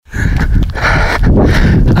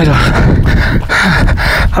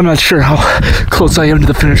I'm not sure how close I am to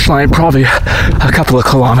the finish line. Probably a couple of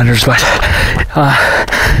kilometers, but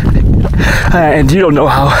and you don't know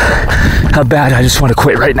how bad I just want to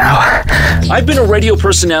quit right now. I've been a radio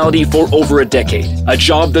personality for over a decade, a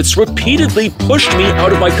job that's repeatedly pushed me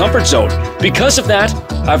out of my comfort zone. Because of that,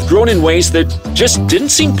 I've grown in ways that just didn't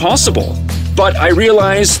seem possible. But I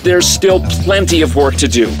realize there's still plenty of work to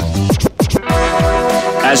do.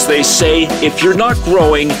 As they say, if you're not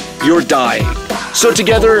growing, you're dying. So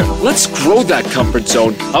together, let's grow that comfort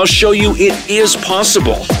zone. I'll show you it is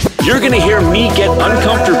possible. You're going to hear me get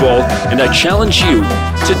uncomfortable, and I challenge you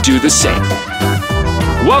to do the same.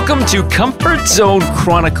 Welcome to Comfort Zone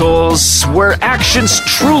Chronicles, where actions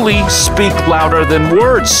truly speak louder than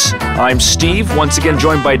words. I'm Steve, once again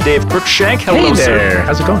joined by Dave Cruikshank. Hello, hey sir. there.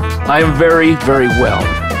 How's it going? I am very, very well.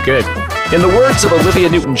 Good. In the words of Olivia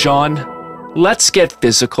Newton-John, let's get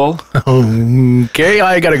physical. Okay,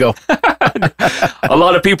 I gotta go. A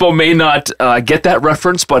lot of people may not get that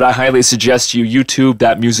reference, but I highly suggest you YouTube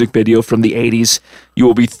that music video from the 80s. You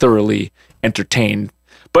will be thoroughly entertained.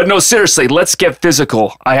 But no, seriously, let's get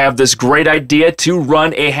physical. I have this great idea to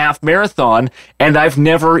run a half marathon, and I've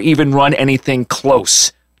never even run anything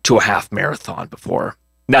close to a half marathon before.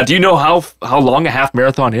 Now, do you know how long a half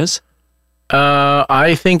marathon is?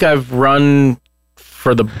 I think I've run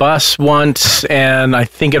for the bus once, and I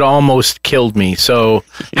think it almost killed me. So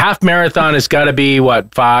half marathon has got to be,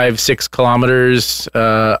 5-6 kilometers?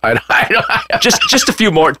 Just a few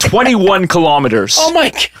more. 21 kilometers. Oh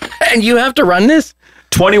my God. And you have to run this?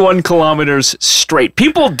 21 kilometers straight.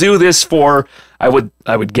 People do this for, I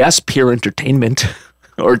would guess, pure entertainment,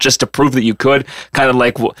 or just to prove that you could. Kind of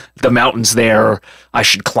like, well, the mountain's there, I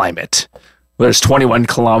should climb it. There's 21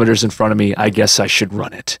 kilometers in front of me, I guess I should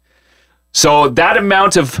run it. So that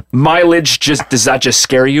amount of mileage, does that just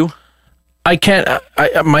scare you? I can't,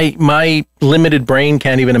 my limited brain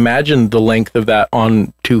can't even imagine the length of that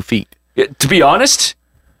on 2 feet. To be honest,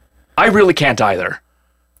 I really can't either.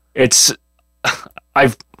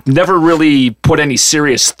 I've never really put any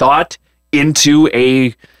serious thought into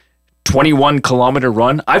a 21 kilometer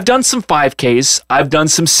run. I've done some 5Ks. I've done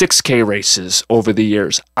some 6K races over the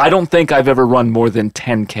years. I don't think I've ever run more than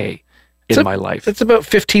 10K in my life. It's about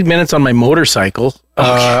 15 minutes on my motorcycle.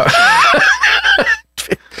 And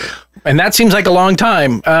that seems like a long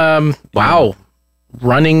time. Wow.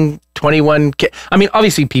 Running 21K. I mean,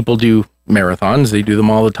 obviously people do marathons. They do them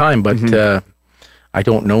all the time, but I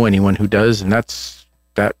don't know anyone who does, and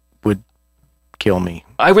that would kill me.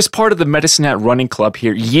 I was part of the Medicine Hat Running Club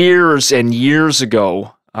here years and years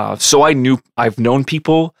ago. So I've known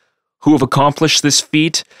people who have accomplished this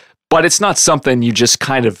feat, but it's not something you just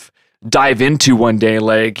kind of dive into one day.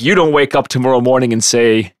 Like, you don't wake up tomorrow morning and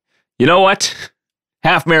say, you know what?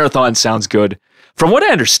 Half marathon sounds good. From what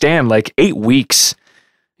I understand, like 8 weeks,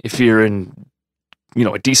 if you're in,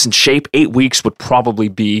 a decent shape, 8 weeks would probably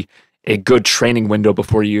be a good training window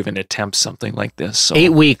before you even attempt something like this. So. 8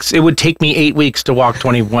 weeks. It would take me 8 weeks to walk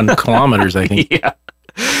 21 kilometers, I think. Yeah.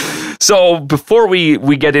 So before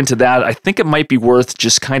we get into that, I think it might be worth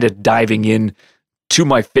just kind of diving in to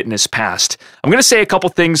my fitness past. I'm going to say a couple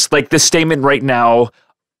things like this statement right now.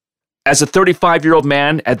 As a 35-year-old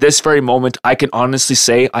man, at this very moment, I can honestly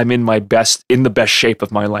say I'm in the best shape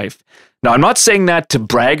of my life. Now, I'm not saying that to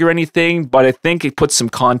brag or anything, but I think it puts some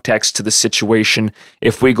context to the situation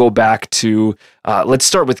if we go back to, let's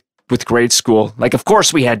start with grade school. Like, of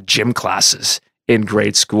course, we had gym classes in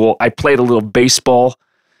grade school. I played a little baseball,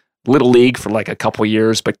 little league for like a couple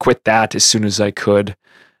years, but quit that as soon as I could.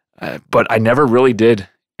 But I never really did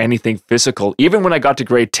anything physical. Even when I got to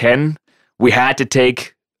grade 10, we had to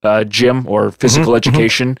take gym or physical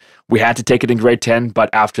education. We had to take it in grade 10,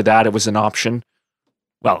 but after that, it was an option.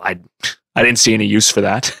 Well, I didn't see any use for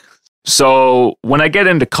that. So when I get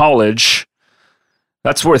into college,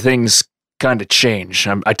 that's where things kind of change.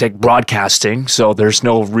 I take broadcasting, so there's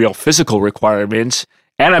no real physical requirements.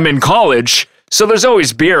 And I'm in college, so there's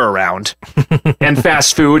always beer around and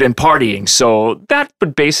fast food and partying. So that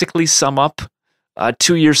would basically sum up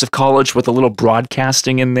 2 years of college with a little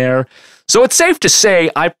broadcasting in there. So it's safe to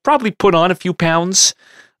say I probably put on a few pounds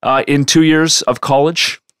in 2 years of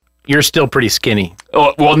college. You're still pretty skinny.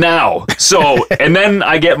 Oh, well, now. So, and then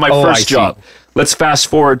I get my first job. Let's fast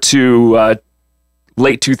forward to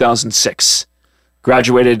late 2006.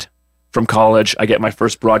 Graduated from college. I get my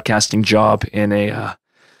first broadcasting job in a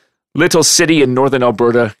little city in northern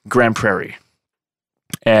Alberta, Grand Prairie.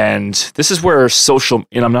 And this is where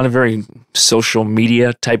I'm not a very social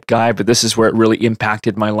media type guy, but this is where it really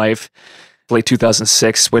impacted my life. late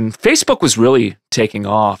 2006, when Facebook was really taking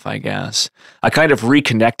off, I guess. I kind of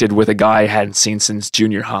reconnected with a guy I hadn't seen since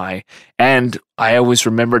junior high, and I always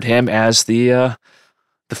remembered him as the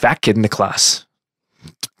fat kid in the class,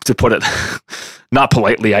 to put it not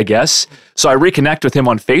politely, I guess. So I reconnect with him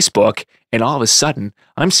on Facebook, and all of a sudden,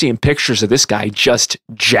 I'm seeing pictures of this guy just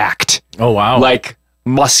jacked. Oh, wow. Like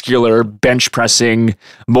muscular, bench pressing,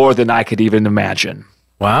 more than I could even imagine.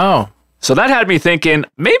 Wow. So that had me thinking,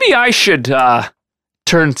 maybe I should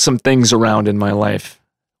turn some things around in my life.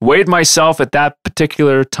 Weighed myself at that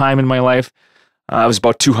particular time in my life. I was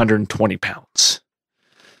about 220 pounds.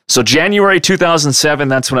 So January 2007,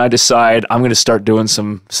 that's when I decide I'm going to start doing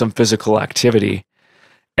some physical activity.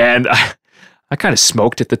 And I kind of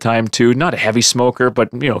smoked at the time too. Not a heavy smoker,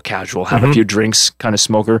 but casual, have a few drinks kind of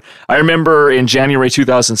smoker. I remember in January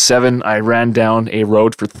 2007, I ran down a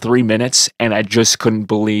road for 3 minutes, and I just couldn't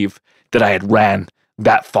believe that I had ran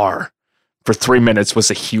that far. For 3 minutes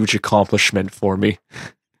was a huge accomplishment for me.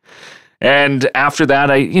 And after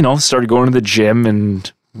that, I, started going to the gym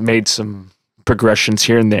and made some progressions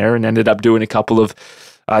here and there, and ended up doing a couple of,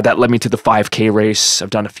 that led me to the 5K race. I've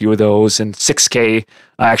done a few of those, and 6K.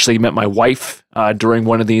 I actually met my wife during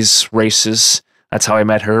one of these races. That's how I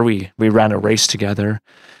met her. We ran a race together.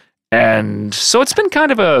 And so it's been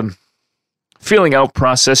kind of a feeling out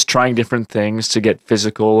process, trying different things to get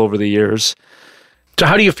physical over the years. So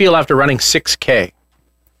how do you feel after running 6K?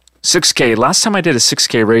 6K. Last time I did a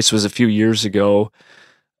 6K race was a few years ago.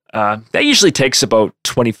 That usually takes about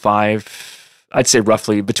 25, I'd say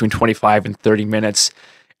roughly between 25 and 30 minutes.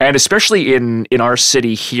 And especially in our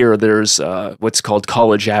city here, there's what's called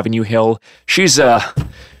College Avenue Hill. She's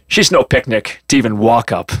no picnic to even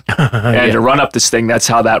walk up. And to run up this thing, that's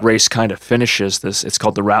how that race kind of finishes. It's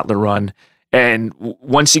called the Rattler Run. And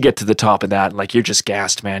once you get to the top of that, like, you're just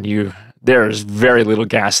gassed, man. There's very little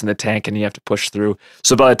gas in the tank, and you have to push through.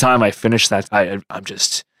 So by the time I finish that, I'm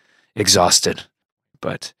just exhausted.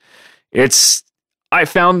 But I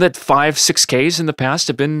found that 5-6Ks in the past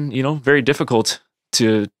have been, very difficult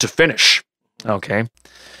to finish. Okay.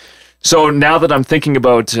 So now that I'm thinking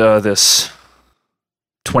about this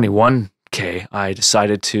 21K, I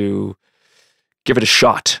decided to give it a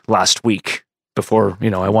shot last week. Before,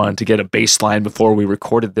 I wanted to get a baseline before we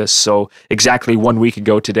recorded this. So exactly 1 week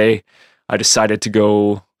ago today, I decided to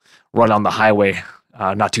go run on the highway,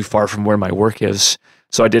 not too far from where my work is.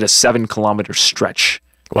 So I did a 7-kilometer stretch,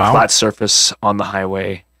 flat surface on the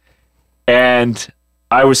highway. And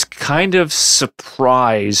I was kind of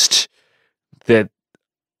surprised that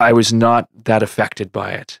I was not that affected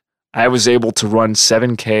by it. I was able to run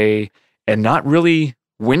 7K and not really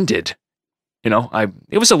winded.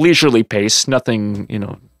 It was a leisurely pace, nothing,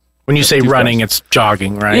 When you say running, it's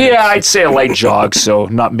jogging, right? Yeah, I'd say a light jog, so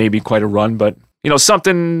not maybe quite a run, but,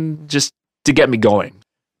 something just to get me going.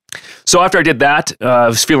 So after I did that, I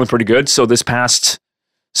was feeling pretty good. So this past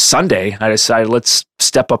Sunday, I decided, let's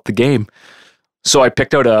step up the game. So I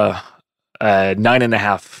picked out a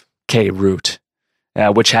 9.5K route,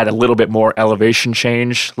 which had a little bit more elevation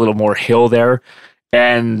change, a little more hill there.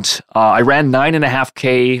 And I ran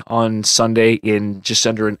 9.5K on Sunday in just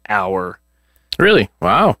under an hour. Really?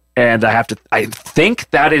 Wow. And I think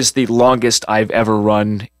that is the longest I've ever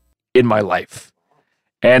run in my life.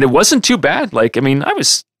 And it wasn't too bad. I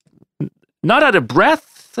was not out of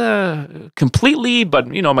breath completely, but,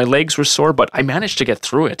 my legs were sore, but I managed to get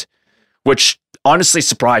through it, which honestly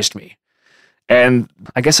surprised me. And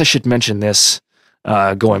I guess I should mention this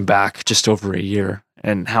going back just over a year,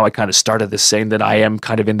 and how I kind of started this, saying that I am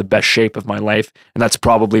kind of in the best shape of my life. And that's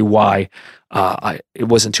probably why it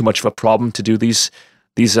wasn't too much of a problem to do these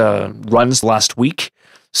runs last week.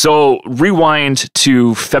 So rewind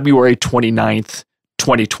to February 29th,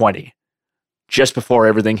 2020, just before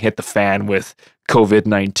everything hit the fan with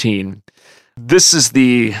COVID-19. This is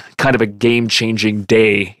the kind of a game-changing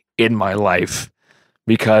day in my life,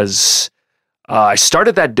 because I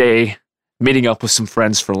started that day meeting up with some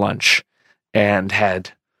friends for lunch, and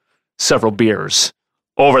had several beers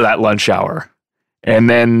over that lunch hour. And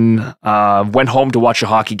then went home to watch a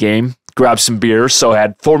hockey game, grabbed some beers. So I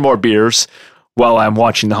had 4 more beers while I'm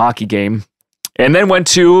watching the hockey game. And then went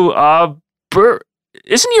to,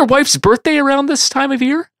 isn't your wife's birthday around this time of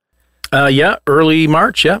year? Yeah, early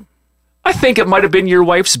March, yeah. I think it might have been your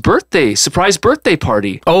wife's surprise birthday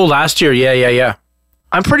party. Oh, last year, yeah.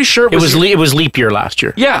 I'm pretty sure it was leap year last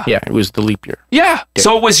year. Yeah. Yeah, it was the leap year. Yeah.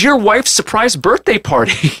 So it was your wife's surprise birthday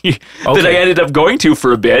party that I ended up going to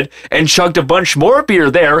for a bit, and chugged a bunch more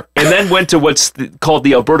beer there, and then went to what's called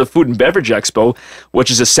the Alberta Food and Beverage Expo,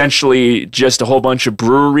 which is essentially just a whole bunch of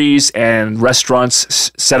breweries and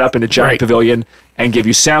restaurants set up in a giant pavilion and give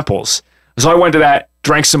you samples. So I went to that,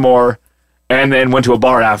 drank some more, and then went to a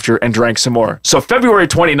bar after and drank some more. So February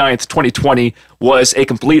 29th, 2020 was a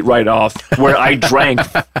complete write-off where I drank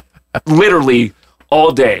literally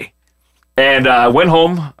all day. And I went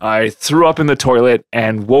home, I threw up in the toilet,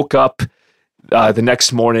 and woke up the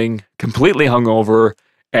next morning completely hungover.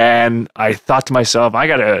 And I thought to myself, I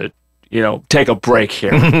got to, take a break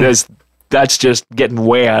here. That's just getting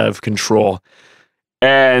way out of control.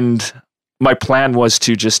 And my plan was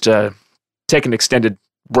to just take an extended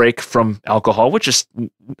break from alcohol, which is,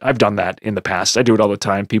 I've done that in the past. I do it all the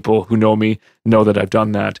time. People who know me know that I've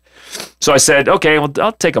done that. So I said, okay, well,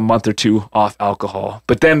 I'll take a month or two off alcohol.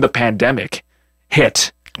 But then the pandemic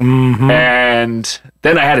hit. Mm-hmm. And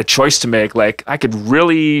then I had a choice to make. Like, I could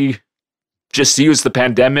really just use the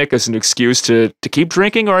pandemic as an excuse to keep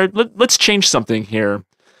drinking, or let's change something here.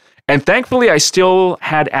 And thankfully, I still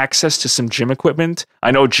had access to some gym equipment.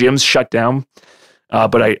 I know gyms shut down,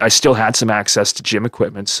 but I still had some access to gym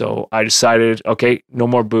equipment. So I decided, okay, no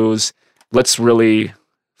more booze. Let's really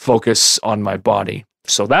focus on my body.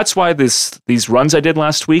 So that's why these runs I did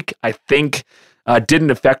last week, I think,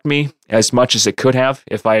 didn't affect me as much as it could have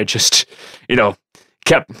if I had just,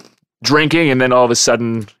 kept drinking and then all of a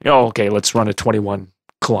sudden, okay, let's run a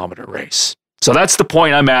 21-kilometer race. So that's the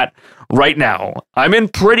point I'm at right now. I'm in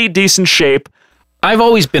pretty decent shape. I've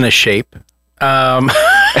always been a shape.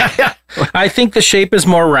 I think the shape is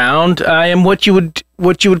more round. I am what you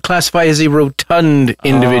would classify as a rotund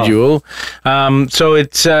individual. So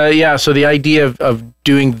it's so the idea of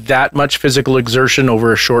doing that much physical exertion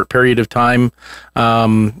over a short period of time,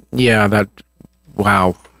 wow.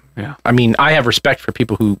 Yeah. I mean, I have respect for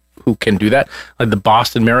people who can do that. Like the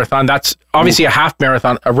Boston Marathon, that's obviously a half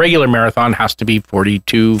marathon. A regular marathon has to be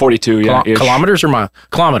 42 kilometers or miles?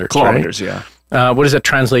 Kilometers, right? Yeah. What does that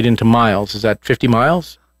translate into miles? Is that 50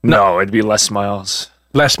 miles? No, it'd be less miles.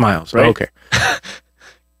 Less miles, right? Oh, okay.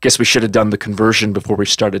 Guess we should have done the conversion before we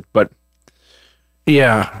started, but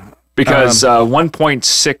yeah, because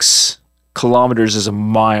 1.6 kilometers is a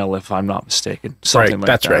mile, if I'm not mistaken. Something like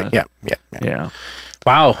that's that. Right. Yeah.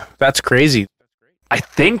 Wow, that's crazy. I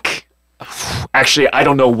think, actually, I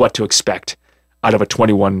don't know what to expect out of a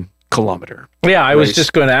 21-kilometer. Yeah, I was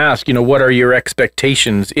just going to ask, what are your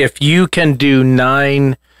expectations? If you can do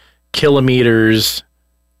 9 kilometers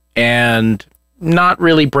and not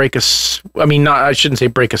really I shouldn't say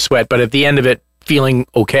break a sweat, but at the end of it, feeling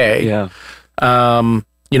okay. Yeah.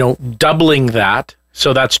 Doubling that,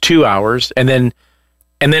 so that's 2 hours, and then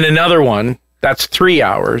another one, that's 3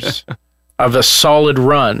 hours of a solid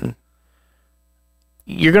run.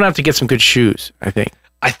 You're going to have to get some good shoes, I think.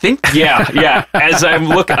 Yeah. As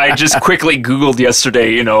I just quickly Googled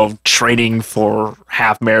yesterday, training for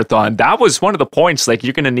half marathon. That was one of the points, like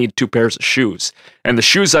you're going to need 2 pairs of shoes. And the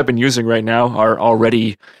shoes I've been using right now are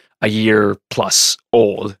already a year plus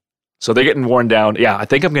old. So they're getting worn down. Yeah, I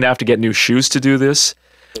think I'm going to have to get new shoes to do this.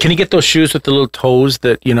 Can you get those shoes with the little toes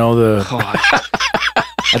that,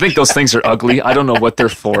 I think those things are ugly. I don't know what they're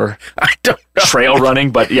for. I don't know. Trail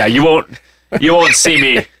running, but yeah, you won't see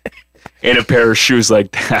me in a pair of shoes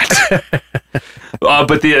like that.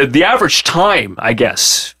 But the average time, I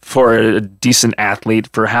guess, for a decent athlete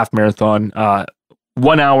for a half marathon,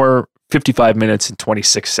 1 hour, 55 minutes, and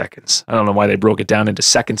 26 seconds. I don't know why they broke it down into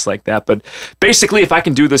seconds like that, but basically, if I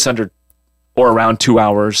can do this under or around 2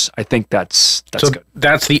 hours, I think that's good.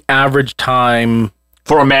 That's the average time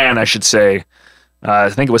for a man, I should say.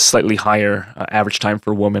 I think it was slightly higher average time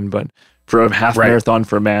for a woman, but for a half marathon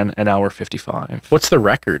for a man, 1 hour 55. What's the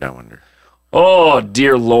record, I wonder? Oh,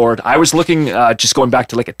 dear Lord. I was looking, just going back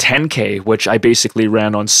to like a 10K, which I basically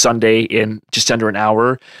ran on Sunday in just under an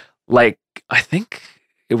hour. Like, I think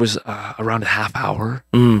it was around a half hour.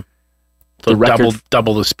 So the record,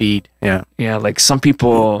 double the speed. Yeah. Yeah, like some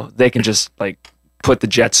people, they can just like put the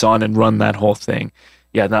jets on and run that whole thing.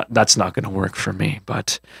 Yeah, that's not going to work for me.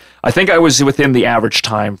 But I think I was within the average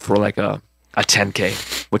time for like a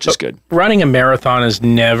 10K, which is good. Running a marathon is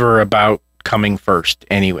never about coming first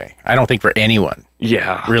anyway. I don't think for anyone.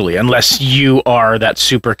 Yeah. Really, unless you are that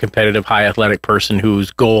super competitive, high athletic person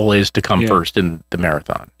whose goal is to come first in the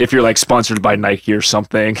marathon. If you're like sponsored by Nike or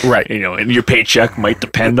something, right? And your paycheck might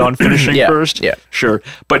depend on finishing first. Yeah, sure.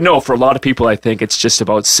 But no, for a lot of people, I think it's just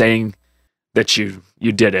about saying that you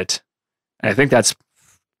did it. And I think that's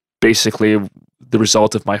basically the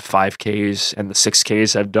result of my 5Ks and the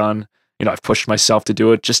 6Ks I've done. I've pushed myself to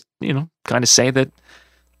do it. Just, kind of say that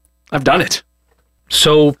I've done it.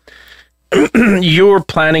 So you're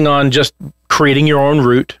planning on just creating your own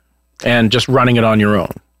route and just running it on your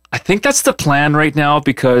own? I think that's the plan right now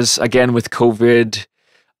because, again, with COVID,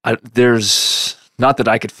 there's not that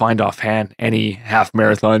I could find offhand any half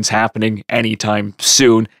marathons happening anytime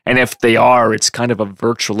soon. And if they are, it's kind of a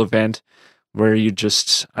virtual event where you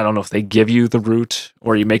just, I don't know if they give you the route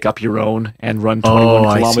or you make up your own and run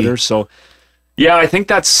 21 kilometers. So yeah, I think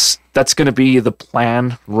that's going to be the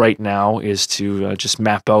plan right now, is to just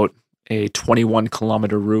map out a 21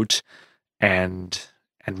 kilometer route and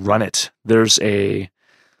run it. There's a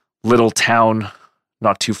little town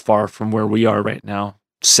not too far from where we are right now,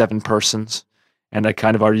 7 persons. And I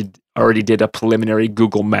kind of already did a preliminary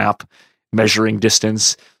Google map measuring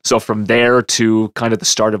distance. So from there to kind of the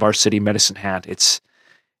start of our city, Medicine Hat, it's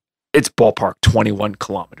ballpark 21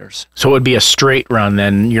 kilometers. So it would be a straight run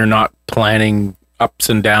then. You're not planning ups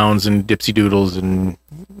and downs and dipsy doodles and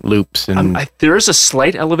loops and there is a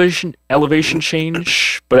slight elevation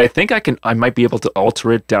change, but I think I might be able to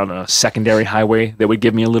alter it down a secondary highway that would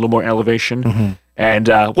give me a little more elevation. Mm-hmm. And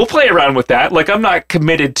we'll play around with that. Like, I'm not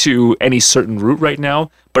committed to any certain route right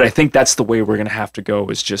now, but I think that's the way we're going to have to go,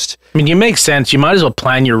 is just... I mean, you make sense. You might as well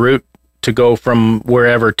plan your route to go from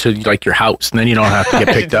wherever to like your house, and then you don't have to get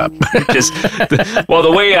picked up.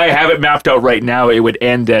 The way I have it mapped out right now, it would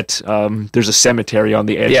end at, there's a cemetery on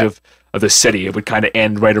the edge of the city. It would kind of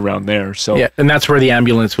end right around there. So yeah, and that's where the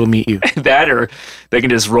ambulance will meet you. That, or they can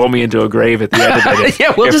just roll me into a grave at the end of it.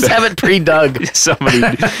 Yeah, we'll just have it pre-dug. Somebody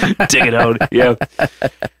dig it out. Yeah.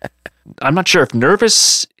 I'm not sure if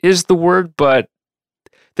nervous is the word, but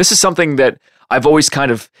this is something that I've always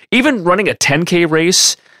kind of, even running a 10K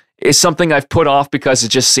race is something I've put off because it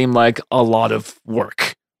just seemed like a lot of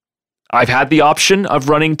work. I've had the option of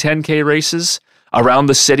running 10K races around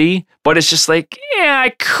the city, but it's just like, yeah, I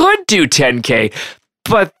could do 10K,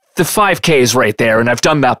 but the 5K is right there, and I've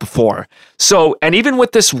done that before. So, and even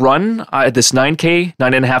with this run, this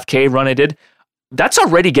 9.5K run I did, that's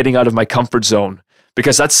already getting out of my comfort zone,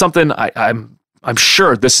 because that's something I'm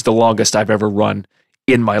sure this is the longest I've ever run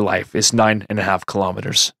in my life, is 9.5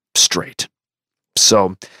 kilometers straight.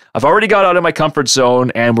 So I've already got out of my comfort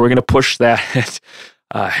zone, and we're going to push that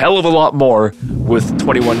a hell of a lot more with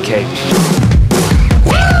 21K.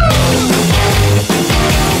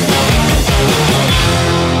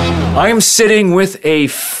 I am sitting with a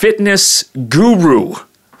fitness guru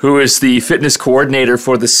who is the fitness coordinator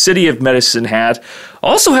for the city of Medicine Hat.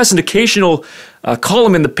 Also has an occasional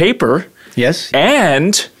column in the paper. Yes.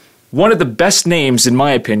 And one of the best names, in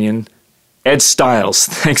my opinion, Ed Stiles.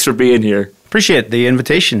 Thanks for being here. Appreciate the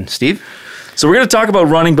invitation, Steve. So we're going to talk about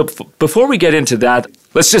running, but before we get into that,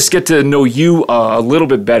 let's just get to know you a little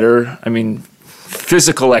bit better. I mean,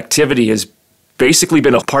 physical activity has basically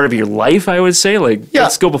been a part of your life, I would say.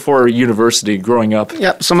 Let's go before university, growing up.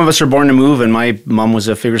 Yeah, some of us are born to move, and my mom was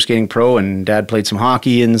a figure skating pro, and dad played some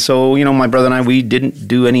hockey, and so, my brother and I, we didn't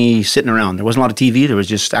do any sitting around. There wasn't a lot of TV, there was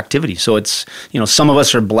just activity. So it's, some of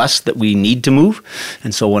us are blessed that we need to move,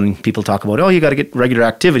 and so when people talk about, you got to get regular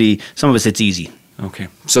activity, some of us, it's easy. Okay.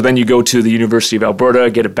 So then you go to the University of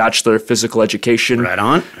Alberta, get a Bachelor of Physical Education. Right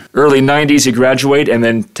on. Early 90s, you graduate, and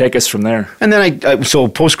then take us from there. And then so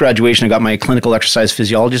post-graduation, I got my clinical exercise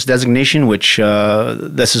physiologist designation, which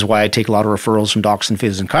this is why I take a lot of referrals from docs and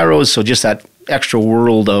phys and chiros. So just that extra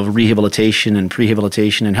world of rehabilitation and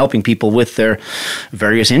prehabilitation and helping people with their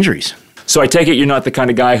various injuries. So I take it you're not the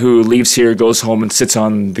kind of guy who leaves here, goes home, and sits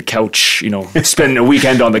on the couch, spending a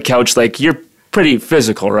weekend on the couch. You're pretty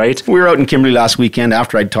physical, right? We were out in Kimberley last weekend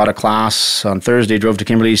after I'd taught a class on Thursday, drove to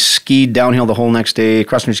Kimberley, skied downhill the whole next day,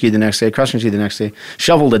 cross-country skied the next day, cross-country skied the next day,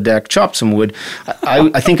 shoveled a deck, chopped some wood.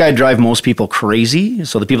 I think I drive most people crazy,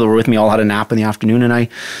 so the people that were with me all had a nap in the afternoon, and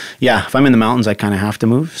if I'm in the mountains, I kind of have to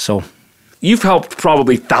move, so... You've helped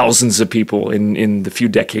probably thousands of people in the few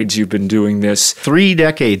decades you've been doing this. 3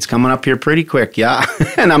 decades, coming up here pretty quick, yeah.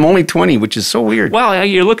 And I'm only 20, which is so weird. Wow,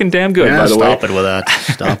 you're looking damn good, by the way. Stop it with that.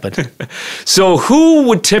 Stop it. So who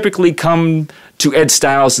would typically come to Ed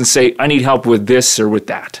Stiles and say, I need help with this or with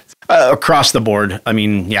that? Across the board. I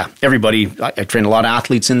mean, everybody. I trained a lot of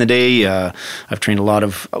athletes in the day. I've trained a lot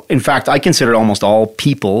of, in fact, I consider almost all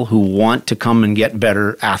people who want to come and get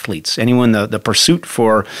better athletes. Anyone, the pursuit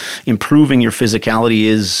for improving your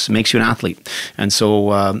physicality makes you an athlete. And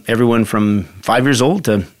so everyone from 5 years old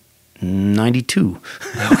to 92.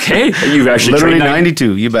 Okay. You've actually literally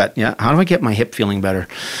 92, you bet. Yeah. How do I get my hip feeling better?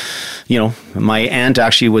 My aunt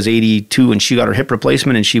actually was 82 and she got her hip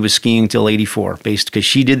replacement and she was skiing till 84 because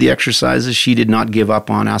she did the exercises. She did not give up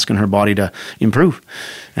on asking her body to improve.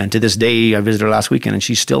 And to this day, I visited her last weekend and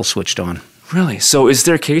she's still switched on. Really? So is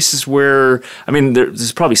there cases where, I mean,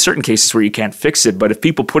 there's probably certain cases where you can't fix it, but if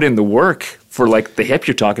people put in the work for like the hip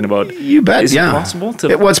you're talking about, you bet, is yeah. it possible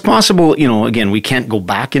to? Well, it's possible, again, we can't go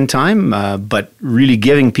back in time, but really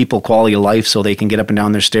giving people quality of life so they can get up and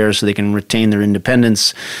down their stairs, so they can retain their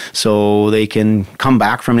independence, so they can come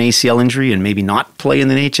back from an ACL injury and maybe not play in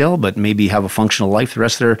the NHL, but maybe have a functional life the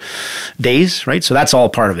rest of their days, right? So that's all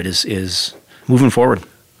part of it is moving forward.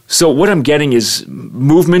 So what I'm getting is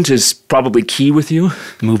movement is probably key with you.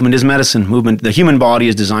 Movement is medicine. Movement. The human body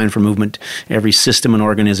is designed for movement. Every system and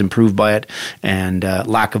organ is improved by it, and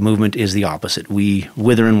lack of movement is the opposite. We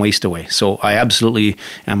wither and waste away. So I absolutely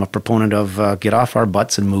am a proponent of get off our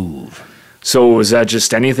butts and move. So is that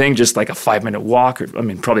just anything, just like a 5-minute walk? Or, I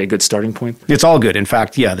mean, probably a good starting point. It's all good. In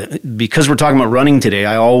fact, yeah, because we're talking about running today,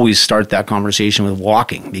 I always start that conversation with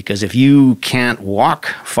walking, because if you can't walk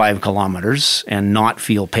 5 kilometers and not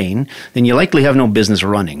feel pain, then you likely have no business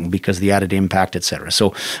running because of the added impact, et cetera.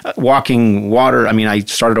 So walking, water, I mean, I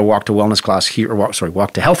started a walk to wellness class here,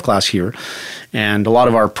 walk to health class here, and a lot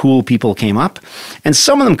of our pool people came up, and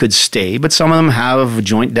some of them could stay, but some of them have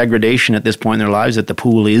joint degradation at this point in their lives that the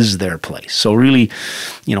pool is their place. So really,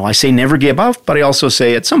 I say never give up, but I also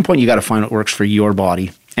say at some point you got to find what works for your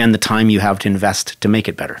body and the time you have to invest to make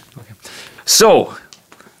it better. Okay. So,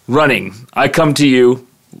 running, I come to you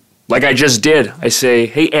like I just did. I say,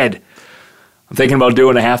 hey, Ed, I'm thinking about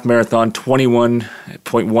doing a half marathon,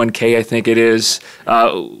 21.1K, I think it is.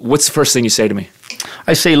 What's the first thing you say to me?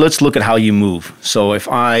 I say, let's look at how you move. So if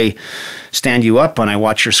I stand you up and I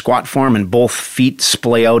watch your squat form and both feet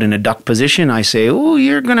splay out in a duck position, I say, oh,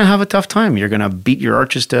 you're going to have a tough time. You're going to beat your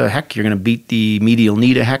arches to heck. You're going to beat the medial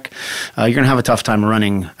knee to heck. You're going to have a tough time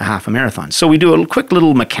running a half a marathon. So we do a quick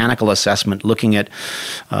little mechanical assessment looking at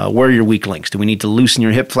where are your weak links. Do we need to loosen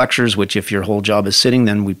your hip flexors, which if your whole job is sitting,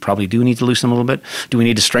 then we probably do need to loosen them a little bit. Do we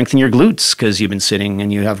need to strengthen your glutes because you've been sitting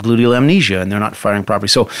and you have gluteal amnesia and they're not firing properly?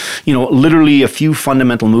 So, literally a few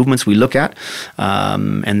fundamental movements we look at,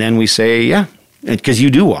 and then we say, yeah, because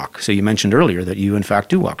you do walk. So you mentioned earlier that you, in fact,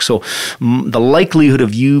 do walk. So the likelihood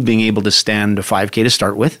of you being able to stand a 5K to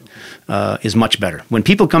start with is much better. When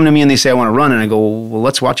people come to me and they say, I want to run, and I go, well,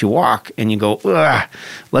 let's watch you walk. And you go,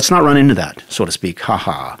 let's not run into that, so to speak.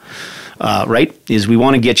 Ha-ha. Right? Is we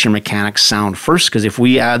want to get your mechanics sound first, because if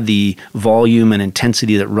we add the volume and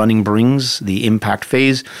intensity that running brings, the impact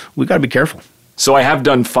phase, we got to be careful. So I have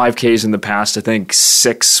done 5Ks in the past. I think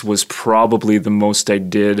 6 was probably the most I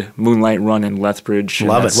did. Moonlight Run in Lethbridge.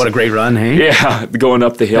 Love it. What a great run, hey? Yeah, going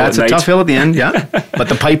up the hill That's at a night. tough hill at the end, yeah. But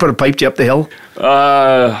the piper piped you up the hill?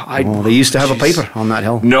 They used to have a piper on that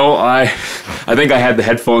hill. No, I think I had the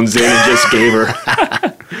headphones in and just gave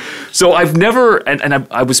her. So I've never, and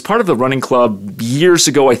I was part of the running club years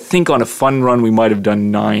ago. I think on a fun run we might have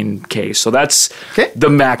done 9K. So that's the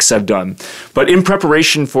max I've done. But in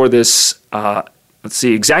preparation for this, let's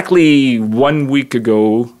see, exactly 1 week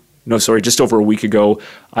ago, just over a week ago,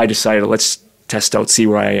 I decided let's test out, see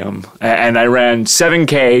where I am. And I ran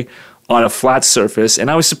 7K on a flat surface, and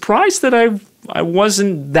I was surprised that I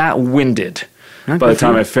wasn't that winded by the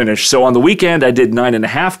time I finished. So on the weekend, I did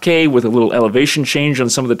 9.5K with a little elevation change on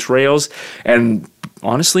some of the trails. And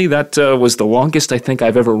honestly, that was the longest I think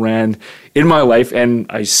I've ever ran in my life. And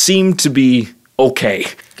I seemed to be okay.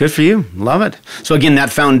 Good for you. Love it. So again, that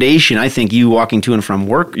foundation, I think you walking to and from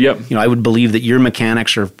work, I would believe that your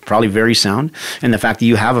mechanics are probably very sound. And the fact that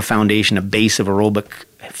you have a foundation, a base of aerobic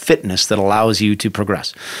fitness that allows you to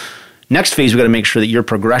progress. Next phase, we've got to make sure that your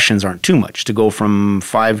progressions aren't too much. To go from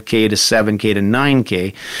 5K to 7K to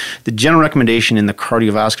 9K, the general recommendation in the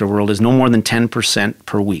cardiovascular world is no more than 10%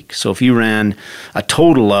 per week. So if you ran a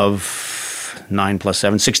total of 9 plus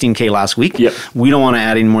 7, 16K last week, we don't want to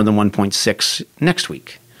add in more than 1.6 next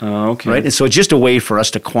week. Okay. Right? And so it's just a way for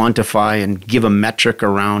us to quantify and give a metric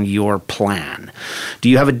around your plan. Do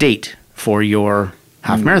you have a date for your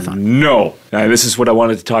half marathon? No. This is what I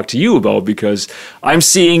wanted to talk to you about, because I'm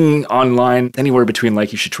seeing online anywhere between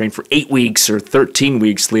you should train for 8 weeks or 13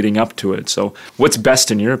 weeks leading up to it. So what's best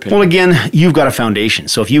in your opinion? Well, again, you've got a foundation.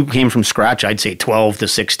 So if you came from scratch, I'd say 12 to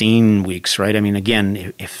 16 weeks, right? I mean,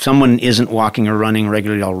 again, if someone isn't walking or running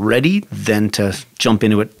regularly already, then to jump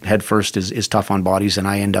into it head first is tough on bodies, and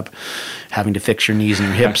I end up having to fix your knees and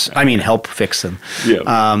your hips. I mean, help fix them.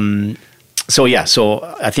 Yeah.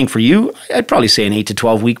 So I think for you, I'd probably say an 8 to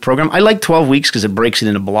 12 week program. I like 12 weeks because it breaks it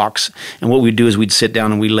into blocks. And what we'd do is we'd sit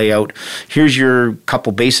down and we lay out, here's your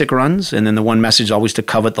couple basic runs, and then the one message is always to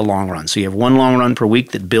covet the long run. So you have one long run per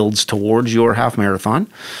week that builds towards your half marathon,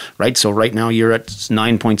 right? So right now you're at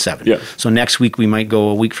 9.7. Yeah. So next week we might go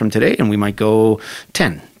a week from today, and we might go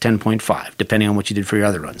 10.5, depending on what you did for your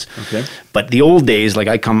other runs. Okay. But the old days, like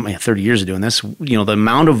I come 30 years of doing this, the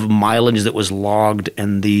amount of mileage that was logged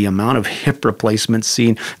and the amount of hip replacements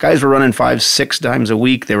seen, guys were running 5-6 times a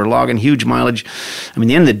week. They were logging huge mileage. I mean, at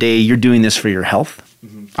the end of the day, you're doing this for your health,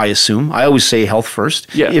 I assume. I always say health first.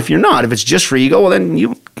 Yeah. If you're not, if it's just for ego, well, then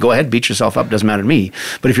you go ahead, beat yourself up. Doesn't matter to me.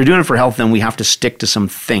 But if you're doing it for health, then we have to stick to some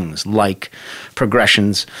things like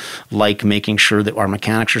progressions, like making sure that our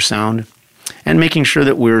mechanics are sound, and making sure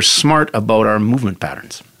that we're smart about our movement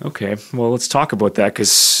patterns. Okay, well, let's talk about that,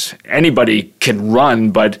 because anybody can run,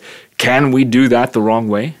 but can we do that the wrong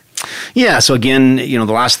way? Yeah, so again, the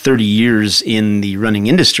last 30 years in the running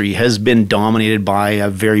industry has been dominated by a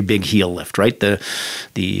very big heel lift, right? The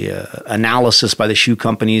analysis by the shoe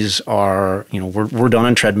companies are, we're done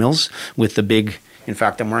on treadmills with the big. In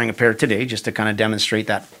fact, I'm wearing a pair today just to kind of demonstrate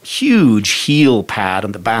that huge heel pad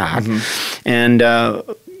on the back. And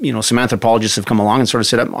some anthropologists have come along and sort of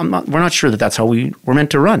said, we're not sure that that's how we're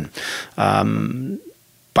meant to run.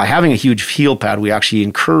 By having a huge heel pad, we actually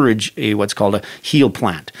encourage what's called a heel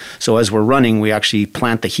plant. So as we're running, we actually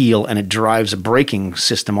plant the heel, and it drives a braking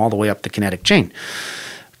system all the way up the kinetic chain,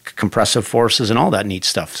 compressive forces and all that neat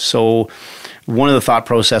stuff. So one of the thought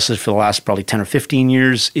processes for the last probably 10 or 15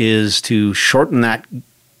 years is to shorten that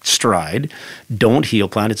stride. Don't heel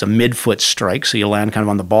plant. It's a midfoot strike, so you land kind of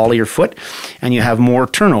on the ball of your foot, and you have more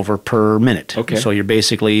turnover per minute. Okay. So you're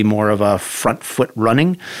basically more of a front foot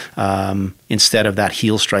running instead of that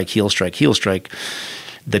heel strike, heel strike, heel strike.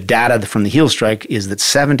 The data from the heel strike is that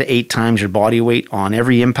 7 to 8 times your body weight on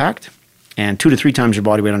every impact, and 2 to 3 times your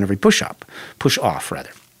body weight on every push off rather.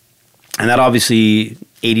 And that obviously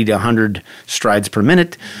 80 to 100 strides per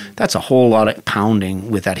minute, that's a whole lot of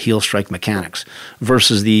pounding with that heel strike mechanics.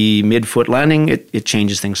 Versus the midfoot landing, it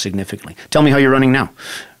changes things significantly. Tell me how you're running now.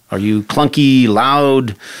 Are you clunky,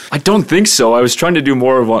 loud? I don't think so. I was trying to do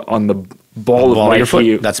more of on the ball of my your foot.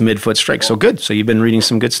 heel. That's midfoot strike. So good. So you've been reading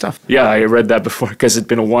some good stuff. Yeah, I read that before, because it'd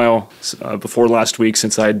been a while before last week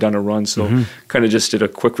since I had done a run. So kind of just did a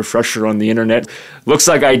quick refresher on the internet. Looks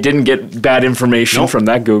like I didn't get bad information from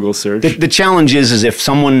that Google search. The challenge is if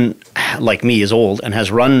someone like me is old and has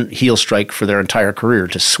run heel strike for their entire career,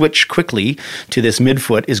 to switch quickly to this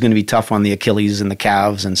midfoot is going to be tough on the Achilles and the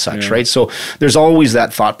calves and such, right? So there's always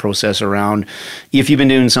that thought process around, if you've been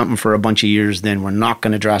doing something for a bunch of years, then we're not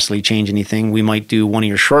going to drastically change anything. We might do one of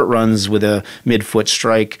your short runs with a midfoot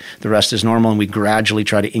strike. The rest is normal, and we gradually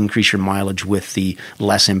try to increase your mileage with the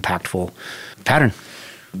less impactful pattern.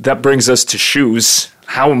 That brings us to shoes.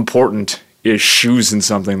 How important is shoes in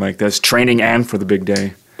something like this, training and for the big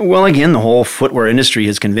day? Well, again, the whole footwear industry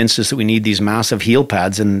has convinced us that we need these massive heel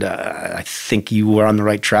pads, and I think you were on the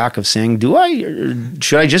right track of saying,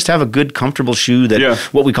 should I just have a good, comfortable shoe that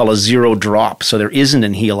what we call a zero drop, so there isn't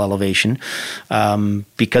an heel elevation,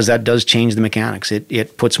 because that does change the mechanics.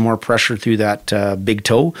 It puts more pressure through that big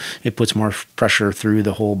toe. It puts more pressure through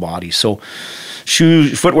the whole body. So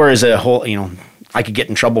footwear is a whole, I could get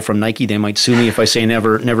in trouble from Nike. They might sue me if I say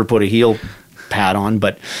never put a heel pad on,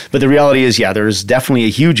 but the reality is, there's definitely a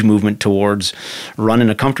huge movement towards running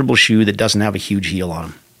a comfortable shoe that doesn't have a huge heel on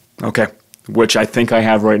them. Okay, which I think I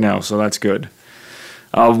have right now, so that's good.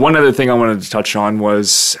 One other thing I wanted to touch on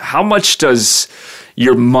was, how much does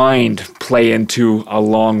your mind play into a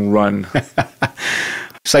long run?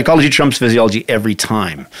 Psychology trumps physiology every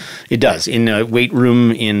time. It does. In a weight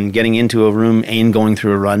room, in getting into a room, and going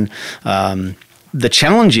through a run. The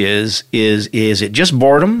challenge is it just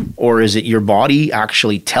boredom, or is it your body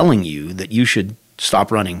actually telling you that you should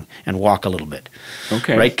stop running and walk a little bit?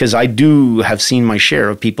 Okay. Right? Because I have seen my share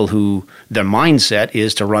of people who their mindset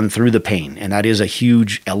is to run through the pain, and that is a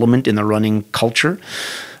huge element in the running culture.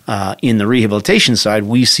 In the rehabilitation side,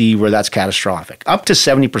 we see where that's catastrophic. Up to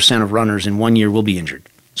 70% of runners in 1 year will be injured.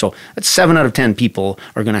 So that's 7 out of 10 people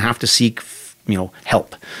are going to have to seek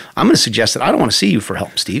help. I'm going to suggest that I don't want to see you for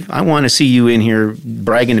help, Steve. I want to see you in here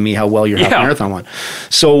bragging to me how well your half marathon went.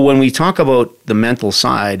 So when we talk about the mental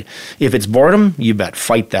side, if it's boredom, you bet,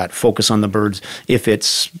 fight that, focus on the birds. If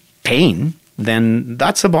it's pain, then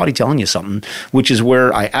that's the body telling you something, which is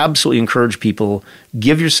where I absolutely encourage people,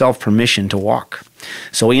 give yourself permission to walk.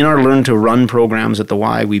 So in our Learn to Run programs at the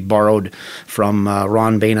Y, we borrowed from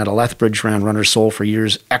Ron Bain out of Lethbridge, ran Runner's Soul for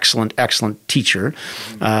years. Excellent teacher.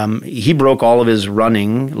 He broke all of his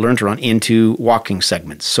Learn to Run into walking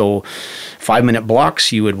segments. So 5-minute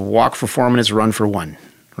blocks, you would walk for 4 minutes, run for 1.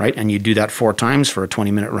 Right? And you do that 4 times for a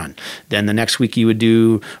 20-minute run. Then the next week you would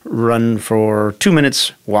do run for 2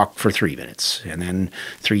 minutes, walk for 3 minutes, and then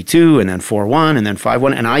 3-2, and then 4-1, and then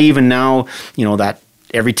 5-1. And I even now, that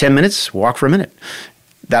every 10 minutes, walk for a minute.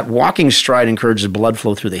 That walking stride encourages blood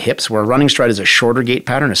flow through the hips, where a running stride is a shorter gait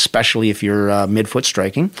pattern, especially if you're midfoot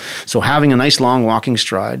striking. So having a nice long walking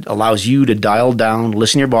stride allows you to dial down,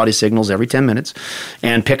 listen to your body signals every 10 minutes,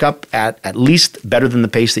 and pick up at least better than the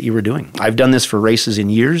pace that you were doing. I've done this for races in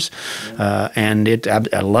years, and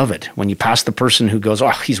I love it. When you pass the person who goes,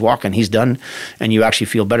 oh, he's walking, he's done, and you actually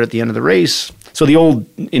feel better at the end of the race. So the old,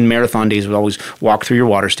 in marathon days, would always walk through your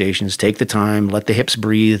water stations, take the time, let the hips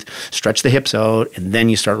breathe, stretch the hips out, and then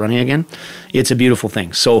you start running again. It's a beautiful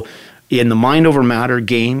thing. So in the mind over matter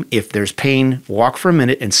game, if there's pain, walk for a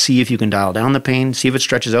minute and see if you can dial down the pain, see if it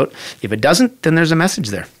stretches out. If it doesn't, then there's a message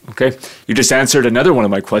there. Okay. You just answered another one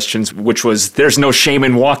of my questions, which was there's no shame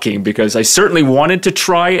in walking, because I certainly wanted to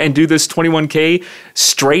try and do this 21K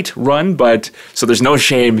straight run, but so there's no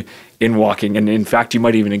shame in walking. And in fact, you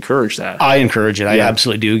might even encourage that. I encourage it. I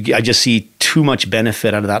absolutely do. I just see too much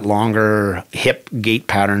benefit out of that longer hip gait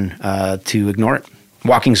pattern to ignore it.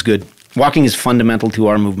 Walking's good. Walking is fundamental to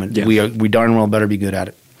our movement. Yeah. We darn well better be good at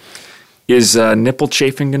it. Is nipple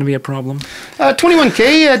chafing going to be a problem?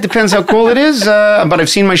 21K, depends how cold it is. But I've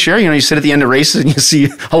seen my share. You sit at the end of races and you see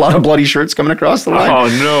a lot of bloody shirts coming across the line. Oh,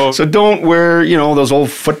 no. So don't wear, those old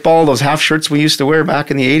those half shirts we used to wear back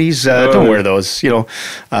in the 80s. Don't wear those,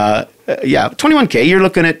 21K,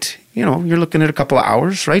 you're looking at a couple of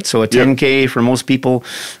hours, right? So a 10K for most people,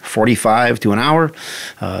 45 to an hour.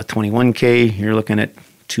 21K, you're looking at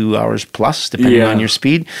 2 hours plus, depending on your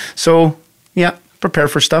speed. So, prepare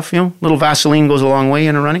for stuff. Little Vaseline goes a long way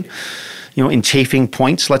in running. In chafing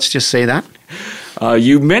points, let's just say that.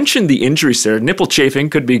 You mentioned the injuries there. Nipple chafing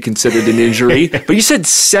could be considered an injury, but you said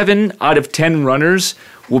 7 out of 10 runners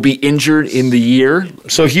will be injured in the year.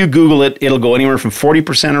 So if you Google it, it'll go anywhere from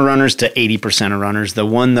 40% of runners to 80% of runners. The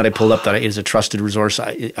one that I pulled up that is a trusted resource,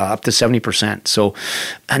 up to 70%. So,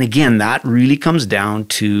 and again, that really comes down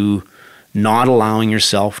to not allowing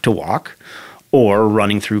yourself to walk or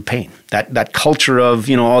running through pain. That culture of,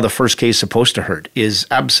 the first K is supposed to hurt is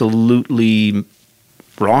absolutely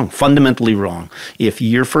wrong, fundamentally wrong. If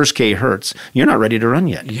your first K hurts, you're not ready to run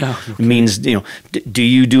yet. Yeah. Okay. It means, do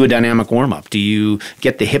you do a dynamic warm-up? Do you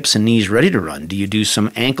get the hips and knees ready to run? Do you do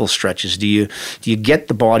some ankle stretches? Do you get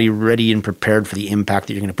the body ready and prepared for the impact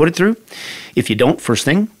that you're going to put it through? If you don't, first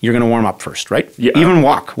thing, you're going to warm up first, right? Yeah. Even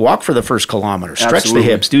walk for the first kilometer. Stretch Absolutely.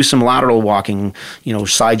 the hips, do some lateral walking,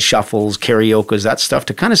 side shuffles, karaokas, that stuff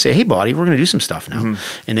to kind of say, hey, body, we're going to do some stuff now.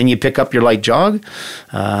 Mm-hmm. And then you pick up your light jog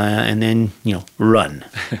and then, run.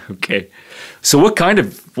 Okay. So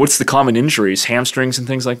what's the common injuries? Hamstrings and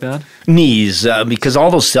things like that? Knees, because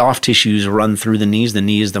all those soft tissues run through the knees. The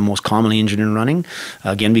knee is the most commonly injured in running,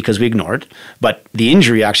 again, because we ignore it. But the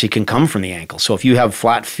injury actually can come from the ankle. So if you have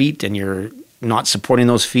flat feet and you're not supporting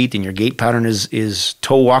those feet and your gait pattern is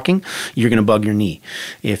toe walking, you're going to bug your knee.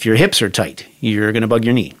 If your hips are tight, you're going to bug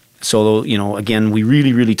your knee. So, again, we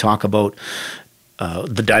really, really talk about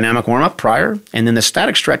the dynamic warm-up prior, and then the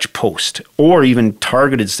static stretch post, or even